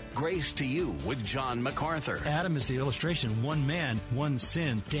 6:30, Grace to You with John MacArthur. Adam is the illustration. One man, one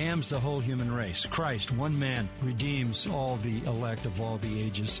sin, damns the whole human race. Christ, one man, redeems all the elect of all the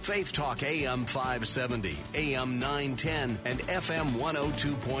ages. Faith Talk AM 570, AM 910, and FM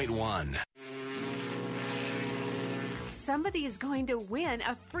 102.1. Somebody is going to win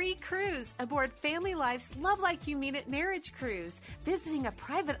a free cruise aboard Family Life's Love Like You Mean It Marriage Cruise, visiting a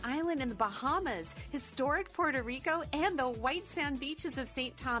private island in the Bahamas, historic Puerto Rico, and the white sand beaches of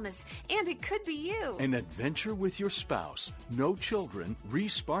St. Thomas. And it could be you. An adventure with your spouse, no children,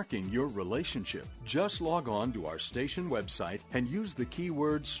 re-sparking your relationship. Just log on to our station website and use the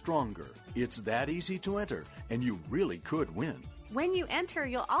keyword STRONGER. It's that easy to enter, and you really could win. When you enter,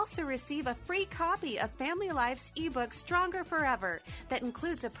 you'll also receive a free copy of Family Life's ebook, Stronger Forever, that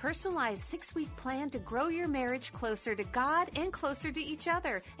includes a personalized 6-week plan to grow your marriage closer to God and closer to each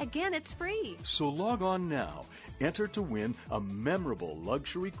other. Again, it's free. So log on now. Enter to win a memorable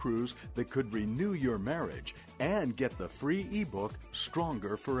luxury cruise that could renew your marriage and get the free ebook,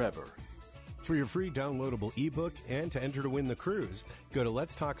 Stronger Forever. For your free downloadable ebook and to enter to win the cruise, go to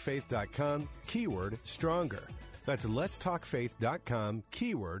letstalkfaith.com, keyword STRONGER. That's letstalkfaith.com,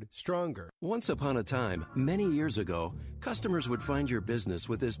 keyword STRONGER. Once upon a time, many years ago, customers would find your business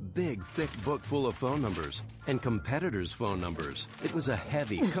with this big, thick book full of phone numbers and competitors' phone numbers. It was a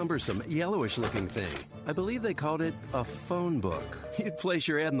heavy, cumbersome, yellowish-looking thing. I believe they called it a phone book. You'd place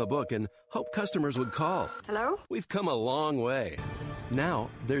your ad in the book and hope customers would call. Hello? We've come a long way. Now,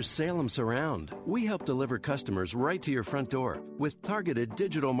 there's Salem Surround. We help deliver customers right to your front door with targeted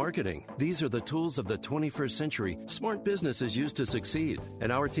digital marketing. These are the tools of the 21st century smart businesses use to succeed.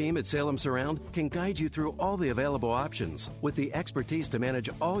 And our team at Salem Surround can guide you through all the available options with the expertise to manage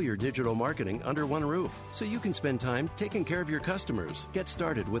all your digital marketing under one roof, so you can spend time taking care of your customers. Get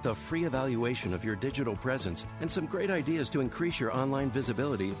started with a free evaluation of your digital presence and some great ideas to increase your online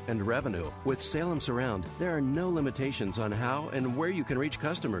visibility and revenue. With Salem Surround, there are no limitations on how and where you can reach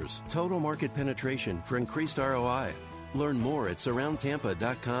customers. Total market penetration for increased ROI. Learn more at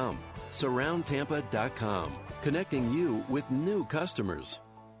SurroundTampa.com. SurroundTampa.com, connecting you with new customers.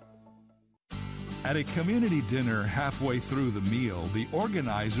 At a community dinner halfway through the meal, the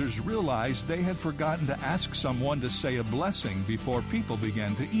organizers realized they had forgotten to ask someone to say a blessing before people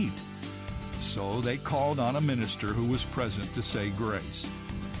began to eat. So they called on a minister who was present to say grace.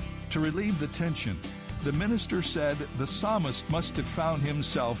 To relieve the tension, the minister said the psalmist must have found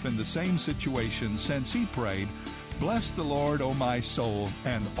himself in the same situation since he prayed, "Bless the Lord, O my soul,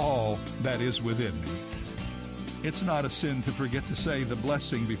 and all that is within me." It's not a sin to forget to say the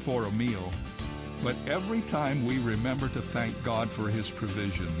blessing before a meal, but every time we remember to thank God for His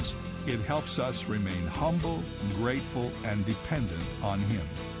provisions, it helps us remain humble, grateful, and dependent on Him.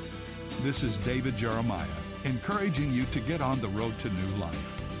 This is David Jeremiah, encouraging you to get on the road to new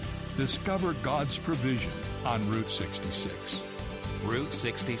life. Discover God's provision on Route 66. Route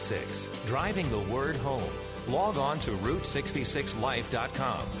 66, driving the word home. Log on to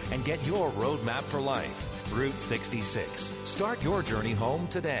Route66Life.com and get your roadmap for life. Route 66. Start your journey home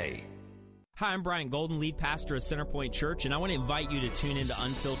today. Hi, I'm Brian Golden, lead pastor of Centerpoint Church, and I want to invite you to tune into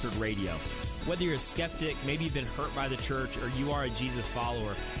Unfiltered Radio. Whether you're a skeptic, maybe you've been hurt by the church, or you are a Jesus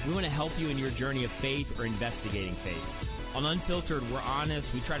follower, we want to help you in your journey of faith or investigating faith. On Unfiltered, we're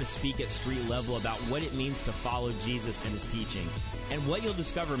honest. We try to speak at street level about what it means to follow Jesus and His teaching. And what you'll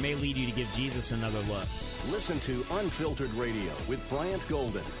discover may lead you to give Jesus another look. Listen to Unfiltered Radio with Bryant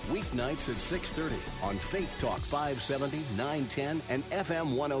Golden, weeknights at 6:30 on Faith Talk 570, 910, and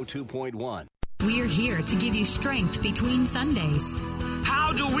FM 102.1. We're here to give you strength between Sundays.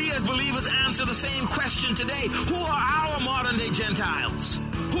 How do we as believers answer the same question today? Who are our modern-day Gentiles?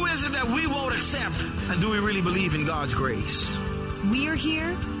 Who is it that we won't accept? And do we really believe in God's grace? We're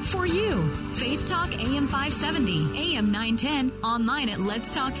here for you. Faith Talk AM 570, AM 910, online at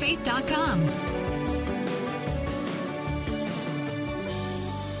letstalkfaith.com.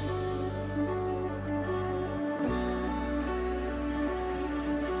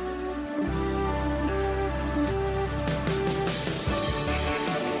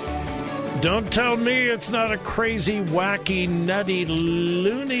 Don't tell me it's not a crazy, wacky, nutty,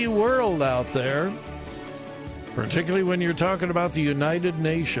 loony world out there, particularly when you're talking about the United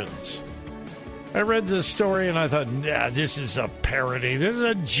Nations. I read this story and I thought, nah, this is a parody. This is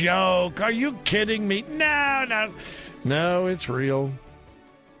a joke. Are you kidding me? No, it's real.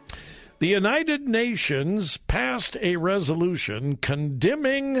 The United Nations passed a resolution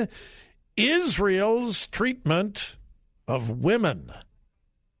condemning Israel's treatment of women.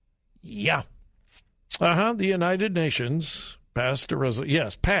 Yeah. The United Nations passed a resolution.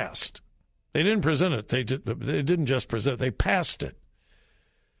 Yes, passed. They didn't present it. They didn't just present it. They passed it.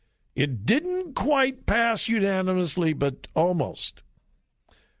 It didn't quite pass unanimously, but almost.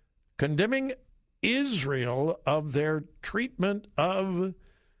 Condemning Israel of their treatment of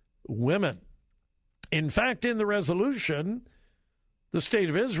women. In fact, in the resolution, the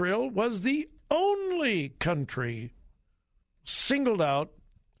state of Israel was the only country singled out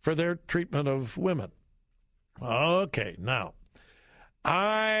for their treatment of women. Okay, now,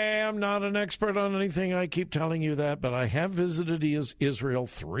 I am not an expert on anything. I keep telling you that, but I have visited Israel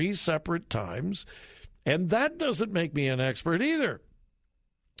 3 separate times, and that doesn't make me an expert either.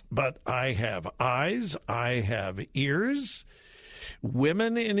 But I have eyes, I have ears.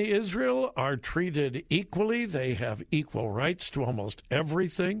 Women in Israel are treated equally. They have equal rights to almost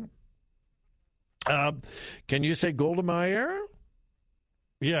everything. Can you say Golda Meir?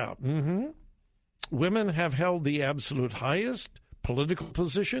 Yeah. Women have held the absolute highest political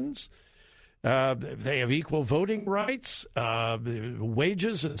positions. They have equal voting rights,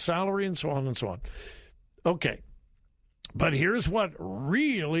 wages and salary, and so on and so on. Okay. But here's what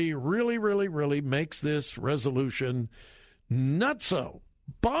really, really, really, really makes this resolution nutso,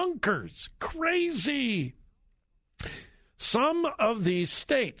 bonkers, crazy. Some of the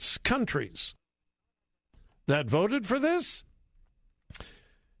states, countries that voted for this,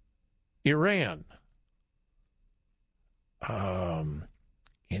 Iran.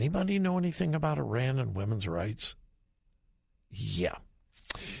 Anybody know anything about Iran and women's rights? Yeah.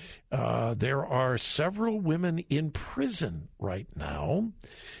 There are several women in prison right now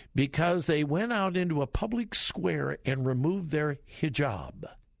because they went out into a public square and removed their hijab,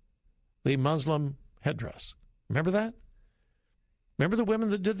 the Muslim headdress. Remember that? Remember the women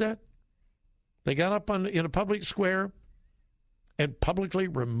that did that? They got up in a public square and publicly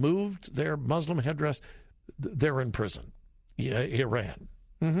removed their Muslim headdress. They're in prison. Yeah, Iran.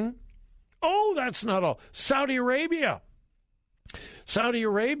 Oh, that's not all. Saudi Arabia. Saudi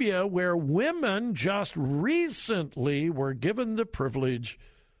Arabia, where women just recently were given the privilege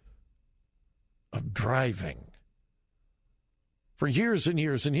of driving. For years and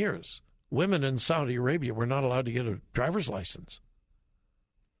years and years, women in Saudi Arabia were not allowed to get a driver's license.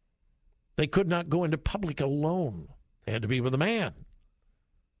 They could not go into public alone. They had to be with a man.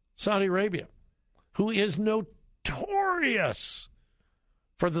 Saudi Arabia, who is notorious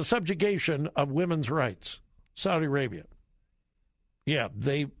for the subjugation of women's rights. Saudi Arabia. Yeah,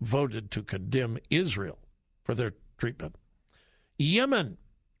 they voted to condemn Israel for their treatment. Yemen,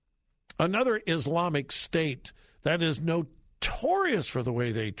 another Islamic state that is notorious for the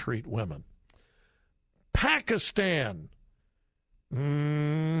way they treat women. Pakistan.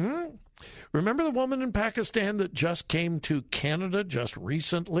 Remember the woman in Pakistan that just came to Canada just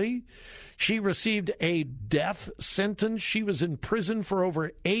recently? She received a death sentence. She was in prison for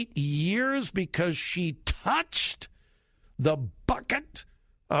over 8 years because she touched the bucket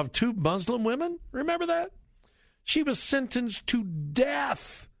of 2 Muslim women. Remember that? She was sentenced to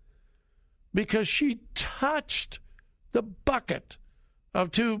death because she touched the bucket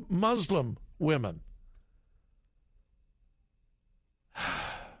of 2 Muslim women.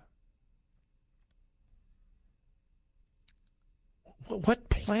 What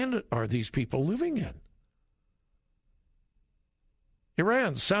planet are these people living in?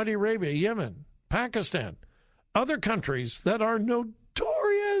 Iran, Saudi Arabia, Yemen, Pakistan, other countries that are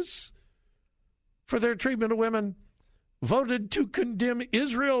notorious for their treatment of women voted to condemn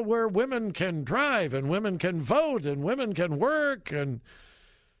Israel, where women can drive and women can vote and women can work. And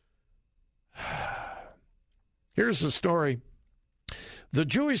here's the story. The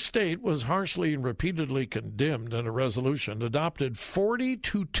Jewish state was harshly and repeatedly condemned in a resolution adopted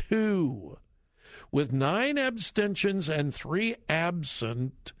 40-2, with 9 abstentions and 3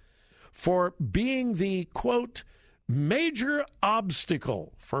 absent, for being the, quote, major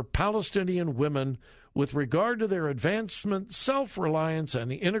obstacle for Palestinian women with regard to their advancement, self-reliance,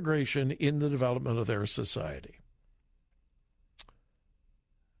 and integration in the development of their society.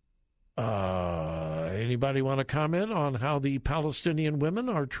 Anybody want to comment on how the Palestinian women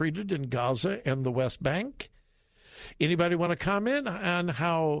are treated in Gaza and the West Bank? Anybody want to comment on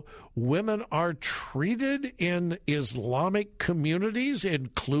how women are treated in Islamic communities,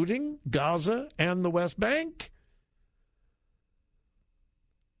 including Gaza and the West Bank?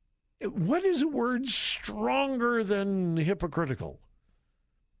 What is a word stronger than hypocritical?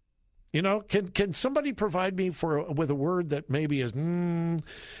 You know, can somebody provide me with a word that maybe is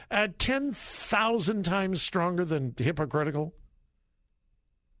 10,000 times stronger than hypocritical?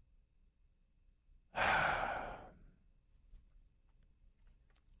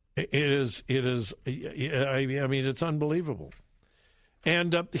 It is. I mean, it's unbelievable.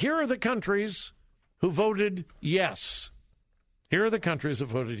 And here are the countries who voted yes. Here are the countries that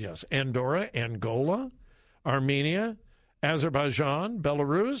voted yes: Andorra, Angola, Armenia, Azerbaijan,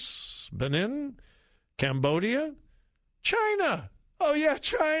 Belarus, Benin, Cambodia, China. Oh, yeah,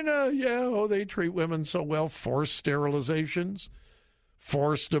 China. Yeah, oh, they treat women so well. Forced sterilizations,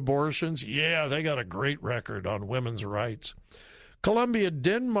 forced abortions. Yeah, they got a great record on women's rights. Colombia,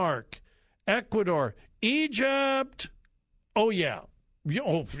 Denmark, Ecuador, Egypt. Oh, yeah.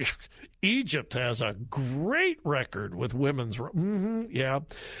 Oh, Egypt has a great record with women's rights. Yeah.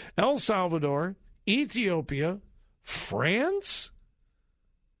 El Salvador, Ethiopia, France?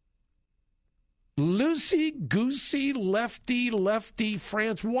 Loosey-goosey, lefty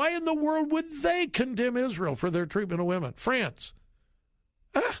France. Why in the world would they condemn Israel for their treatment of women? France.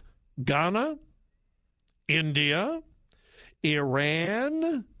 Ghana, India,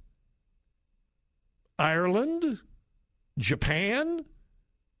 Iran, Ireland, Japan.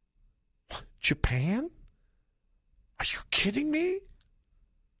 Japan? Are you kidding me?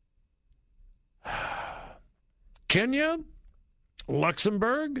 Kenya,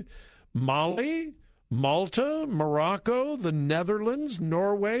 Luxembourg, Mali, Malta, Morocco, the Netherlands,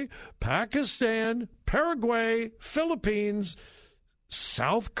 Norway, Pakistan, Paraguay, Philippines,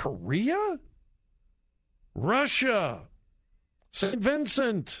 South Korea, Russia, St.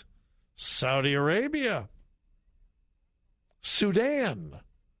 Vincent, Saudi Arabia, Sudan,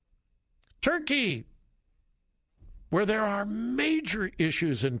 Turkey, where there are major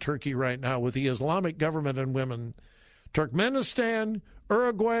issues in Turkey right now with the Islamic government and women. Turkmenistan,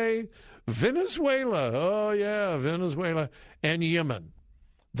 Uruguay, Venezuela, oh yeah, Venezuela, and Yemen.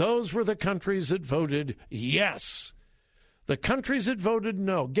 Those were the countries that voted yes. The countries that voted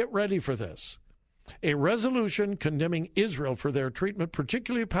no, get ready for this. A resolution condemning Israel for their treatment,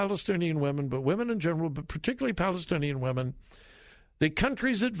 particularly Palestinian women, but women in general, but particularly Palestinian women. The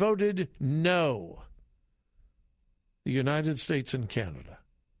countries that voted no: the United States and Canada.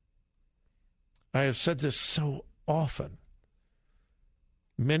 I have said this so often.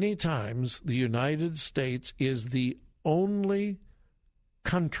 Many times, the United States is the only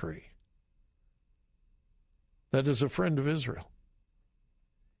country that is a friend of Israel.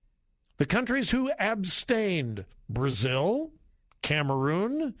 The countries who abstained: Brazil,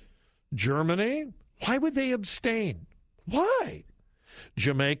 Cameroon, Germany. Why would they abstain? Why?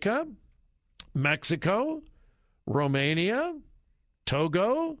 Jamaica, Mexico, Romania,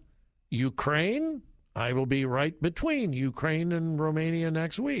 Togo, Ukraine. I will be right between Ukraine and Romania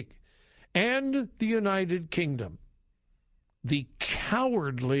next week. And the United Kingdom. The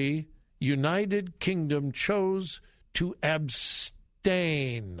cowardly United Kingdom chose to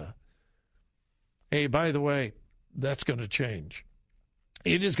abstain. Hey, by the way, that's going to change.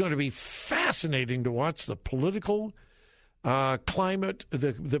 It is going to be fascinating to watch the political climate,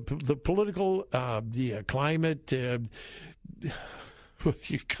 the political climate.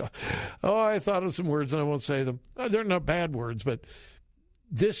 I thought of some words and I won't say them. They're not bad words, but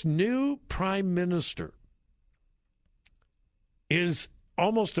this new prime minister is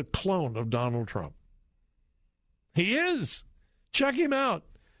almost a clone of Donald Trump. He is. Check him out.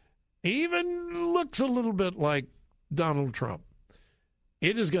 He even looks a little bit like Donald Trump.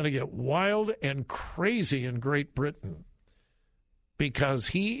 It is going to get wild and crazy in Great Britain because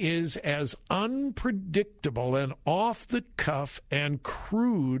he is as unpredictable and off the cuff and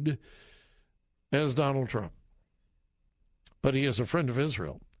crude as Donald Trump. But he is a friend of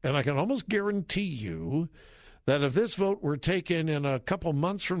Israel. And I can almost guarantee you that if this vote were taken in a couple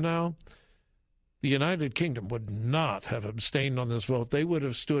months from now, the United Kingdom would not have abstained on this vote. They would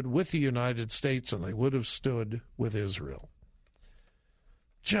have stood with the United States and they would have stood with Israel.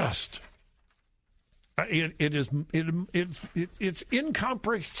 It's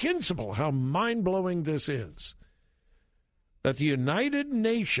incomprehensible how mind-blowing this is. That the United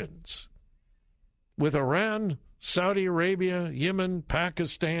Nations, with Iran, Saudi Arabia, Yemen,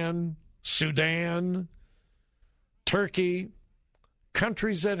 Pakistan, Sudan, Turkey,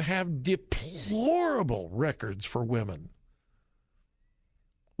 countries that have deplorable records for women,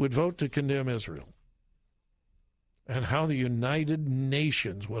 would vote to condemn Israel. And how the United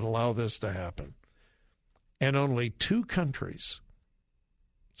Nations would allow this to happen. And only two countries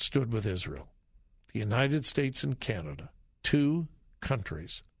stood with Israel: the United States and Canada. Two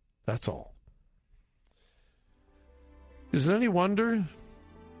countries. That's all. Is it any wonder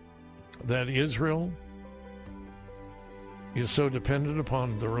that Israel is so dependent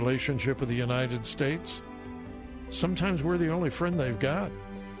upon the relationship with the United States? Sometimes we're the only friend they've got.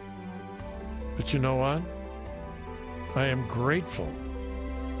 But you know what? I am grateful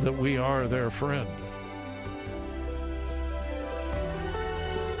that we are their friend.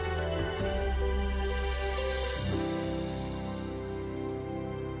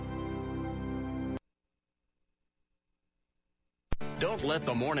 Don't let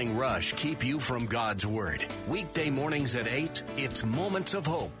the morning rush keep you from God's Word. Weekday mornings at 8, it's Moments of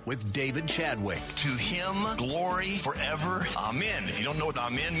Hope with David Chadwick. To Him, glory forever. Amen. If you don't know what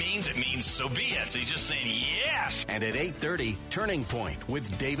amen means, it means so be it. So he's just saying yes. And at 8:30, Turning Point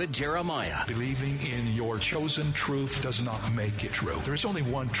with David Jeremiah. Believing in your chosen truth does not make it true. There is only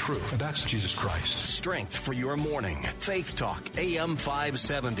one truth, and that's Jesus Christ. Strength for your morning. Faith Talk, AM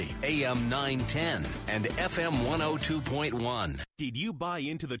 570, AM 910, and FM 102.1. Did you buy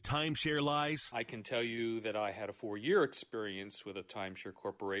into the timeshare lies? I can tell you that I had a 4-year experience with a timeshare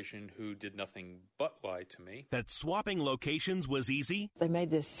corporation who did nothing but lie to me. That swapping locations was easy? They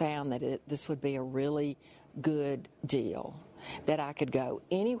made this sound that this would be a really good deal, that I could go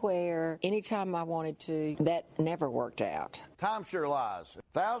anywhere, anytime I wanted to. That never worked out. Timeshare lies.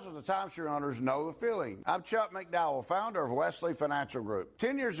 Thousands of timeshare owners know the feeling. I'm Chuck McDowell, founder of Wesley Financial Group.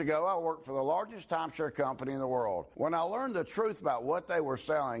 10 years ago, I worked for the largest timeshare company in the world. When I learned the truth about what they were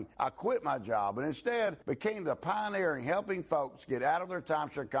selling, I quit my job and instead became the pioneer in helping folks get out of their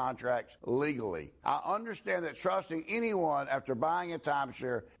timeshare contracts legally. I understand that trusting anyone after buying a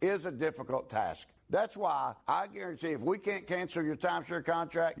timeshare is a difficult task. That's why I guarantee if we can't cancel your timeshare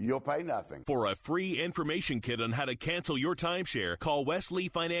contract, you'll pay nothing. For a free information kit on how to cancel your timeshare, call Wesley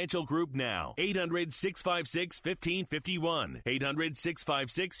Financial Group now. 800-656-1551.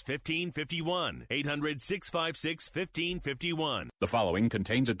 800-656-1551. 800-656-1551. The following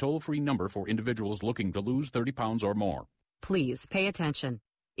contains a toll-free number for individuals looking to lose 30 pounds or more. Please pay attention.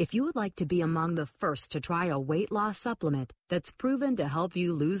 If you would like to be among the first to try a weight loss supplement that's proven to help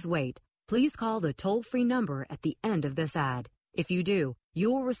you lose weight, please call the toll-free number at the end of this ad. If you do,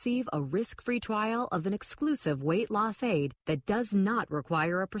 you will receive a risk-free trial of an exclusive weight loss aid that does not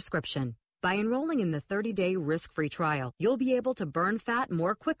require a prescription. By enrolling in the 30-day risk-free trial, you'll be able to burn fat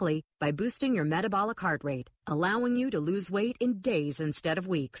more quickly by boosting your metabolic heart rate, allowing you to lose weight in days instead of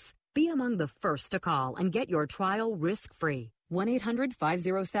weeks. Be among the first to call and get your trial risk-free.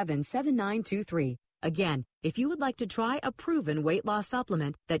 1-800-507-7923. Again, if you would like to try a proven weight loss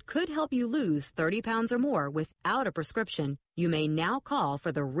supplement that could help you lose 30 pounds or more without a prescription, you may now call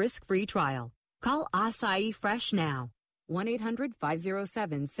for the risk-free trial. Call Acai Fresh now.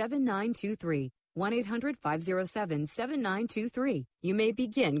 1-800-507-7923. 1-800-507-7923. You may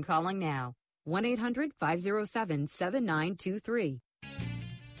begin calling now. 1-800-507-7923.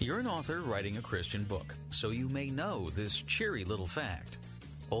 You're an author writing a Christian book, so you may know this cheery little fact.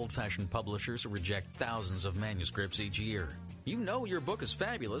 Old-fashioned publishers reject thousands of manuscripts each year. You know your book is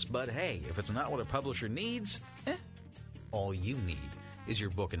fabulous, but hey, if it's not what a publisher needs, all you need is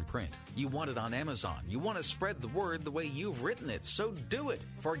your book in print. You want it on Amazon. You want to spread the word the way you've written it, so do it.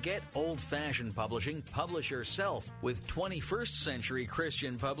 Forget old-fashioned publishing. Publish yourself with 21st century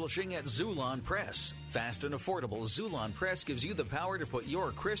Christian publishing at Zulon Press. Fast and affordable, Zulon Press gives you the power to put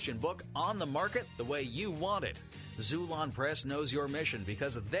your Christian book on the market the way you want it. Zulon Press knows your mission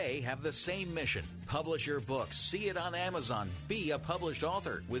because they have the same mission. Publish your book. See it on Amazon. Be a published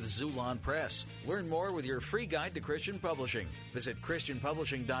author with Zulon Press. Learn more with your free guide to Christian publishing. Visit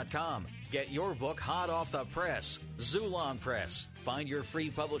ChristianPublishing.com. Get your book hot off the press. Zulon Press. Find your free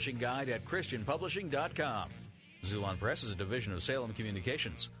publishing guide at ChristianPublishing.com. Zulon Press is a division of Salem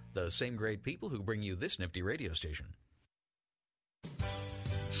Communications, the same great people who bring you this nifty radio station.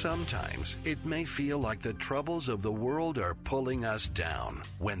 Sometimes it may feel like the troubles of the world are pulling us down.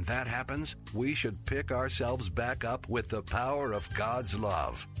 When that happens, we should pick ourselves back up with the power of God's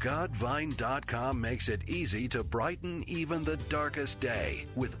love. Godvine.com makes it easy to brighten even the darkest day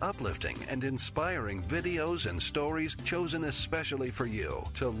with uplifting and inspiring videos and stories chosen especially for you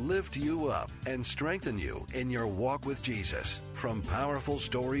to lift you up and strengthen you in your walk with Jesus. From powerful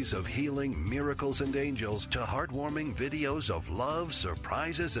stories of healing, miracles, and angels to heartwarming videos of love,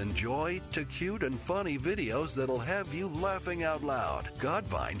 surprises, and joy to cute and funny videos that'll have you laughing out loud.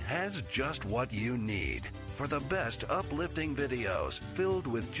 Godvine has just what you need. For the best uplifting videos filled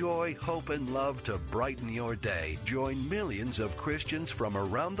with joy, hope, and love to brighten your day, join millions of Christians from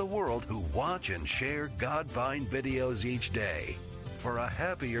around the world who watch and share Godvine videos each day. For a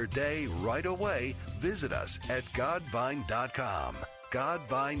happier day right away, visit us at Godvine.com.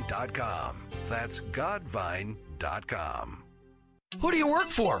 Godvine.com. That's Godvine.com. Who do you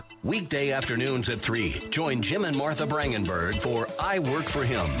work for? Weekday afternoons at 3. Join Jim and Martha Brangenberg for I Work for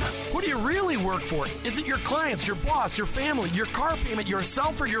Him. Who do you really work for? Is it your clients, your boss, your family, your car payment,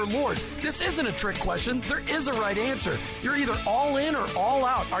 yourself, or your Lord? This isn't a trick question. There is a right answer. You're either all in or all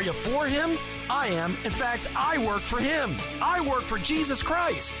out. Are you for Him? I am. In fact, I work for Him. I work for Jesus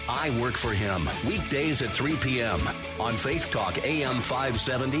Christ. I Work for Him. Weekdays at 3 p.m. on Faith Talk AM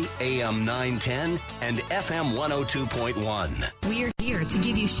 570, AM 910, and FM 102.1. We're here to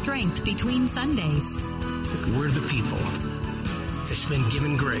give you strength between Sundays. We're the people that's been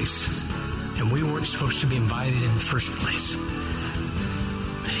given grace, and we weren't supposed to be invited in the first place.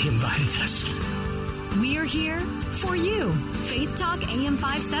 He invited us. We're here for you. Faith Talk AM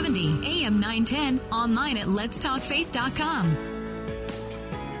 570, AM 910, online at letstalkfaith.com.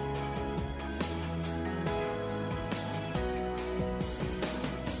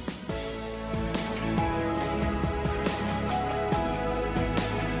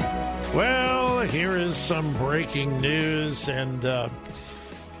 Well, here is some breaking news, and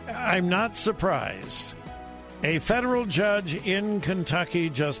I'm not surprised. A federal judge in Kentucky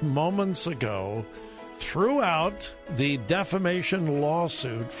just moments ago threw out the defamation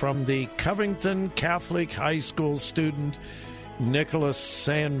lawsuit from the Covington Catholic High School student Nicholas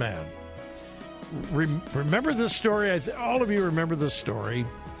Sandmann. Remember this story? All of you remember this story.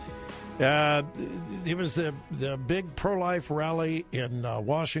 It was the big pro-life rally in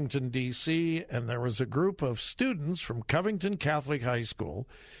Washington, D.C., and there was a group of students from Covington Catholic High School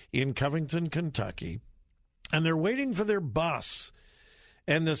in Covington, Kentucky, and they're waiting for their bus.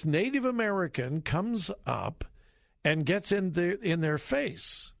 And this Native American comes up and gets in their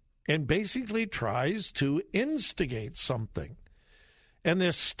face and basically tries to instigate something. And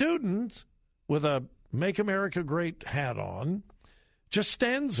this student with a Make America Great hat on just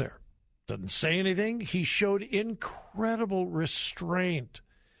stands there. Doesn't say anything. He showed incredible restraint.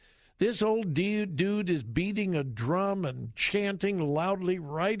 This old dude is beating a drum and chanting loudly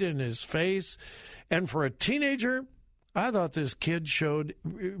right in his face. And for a teenager, I thought this kid showed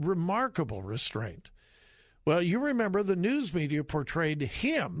remarkable restraint. Well, you remember the news media portrayed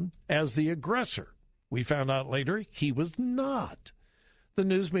him as the aggressor. We found out later he was not. The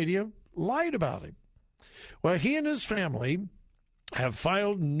news media lied about him. Well, he and his family have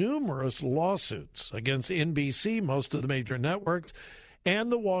filed numerous lawsuits against NBC, most of the major networks,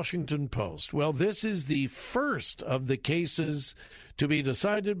 and the Washington Post. Well, this is the first of the cases to be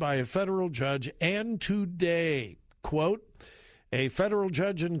decided by a federal judge, and today, quote, a federal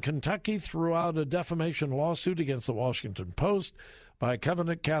judge in Kentucky threw out a defamation lawsuit against the Washington Post by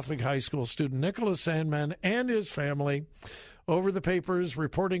Covenant Catholic High School student Nicholas Sandman and his family over the paper's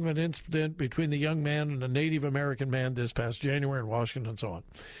reporting of an incident between the young man and a Native American man this past January in Washington and so on.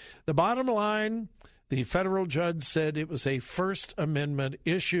 The bottom line, the federal judge said it was a First Amendment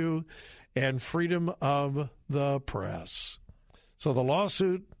issue and freedom of the press. So the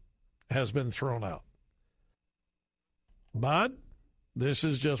lawsuit has been thrown out. But this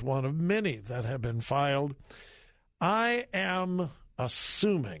is just one of many that have been filed. I am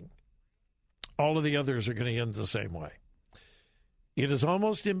assuming all of the others are going to end the same way. It is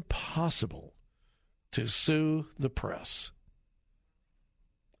almost impossible to sue the press.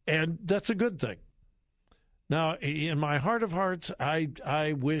 And that's a good thing. Now, in my heart of hearts,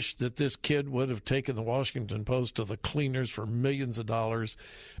 I wish that this kid would have taken the Washington Post to the cleaners for millions of dollars,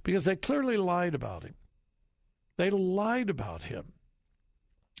 because they clearly lied about him. They lied about him.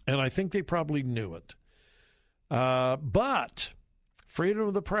 And I think they probably knew it. But freedom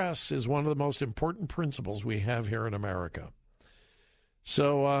of the press is one of the most important principles we have here in America.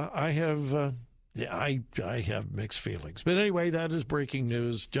 So I have mixed feelings. But anyway, that is breaking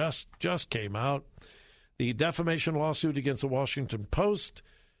news. Just came out. The defamation lawsuit against the Washington Post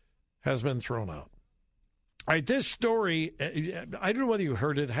has been thrown out. All right, this story, I don't know whether you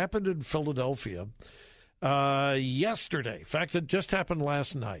heard it, happened in Philadelphia yesterday. In fact, it just happened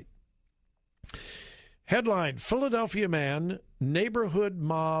last night. Headline, Philadelphia man, neighborhood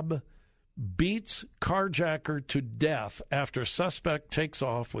mob beats carjacker to death after suspect takes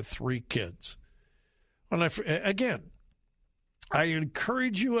off with 3 kids. And I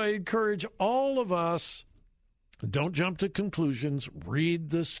encourage all of us, don't jump to conclusions. Read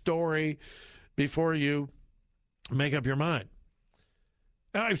the story before you make up your mind.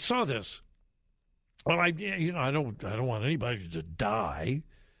 And I saw this. Well, I don't want anybody to die,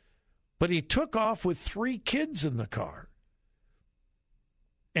 but he took off with 3 kids in the car.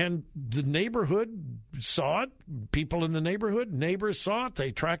 And the neighborhood saw it. People in the neighborhood, neighbors saw it.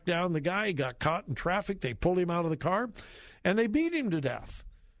 They tracked down the guy. He got caught in traffic. They pulled him out of the car, and they beat him to death.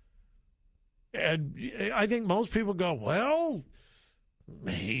 And I think most people go, well,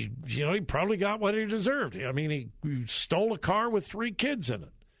 he probably got what he deserved. I mean, he stole a car with 3 kids in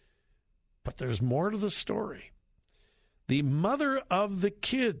it. But there's more to the story. The mother of the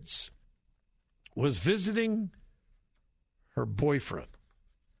kids was visiting her boyfriend.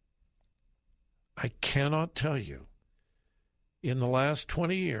 I cannot tell you, in the last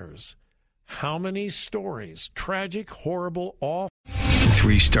 20 years, how many stories, tragic, horrible, awful.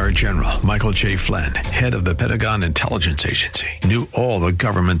 3-star General Michael J. Flynn, head of the Pentagon Intelligence Agency, knew all the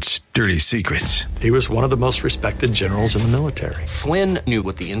government's dirty secrets. He was one of the most respected generals in the military. Flynn knew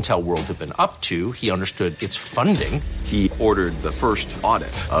what the intel world had been up to. He understood its funding. He ordered the first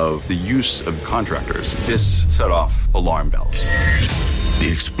audit of the use of contractors. This set off alarm bells. The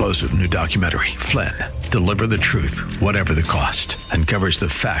explosive new documentary, Flynn, Deliver the Truth, Whatever the Cost, uncovers the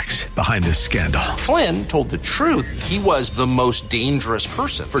facts behind this scandal. Flynn told the truth. He was the most dangerous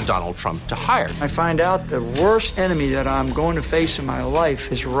person for Donald Trump to hire. I find out the worst enemy that I'm going to face in my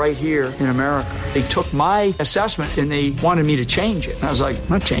life is right here in America. They took my assessment and they wanted me to change it. And I was like, I'm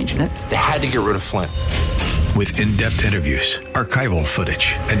not changing it. They had to get rid of Flynn. With in-depth interviews, archival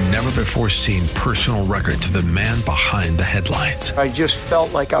footage, and never-before-seen personal records of the man behind the headlines. I just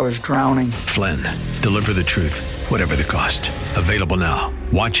felt like I was drowning. Flynn, Deliver the Truth, Whatever the Cost. Available now.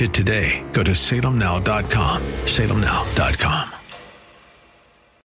 Watch it today. Go to salemnow.com. salemnow.com.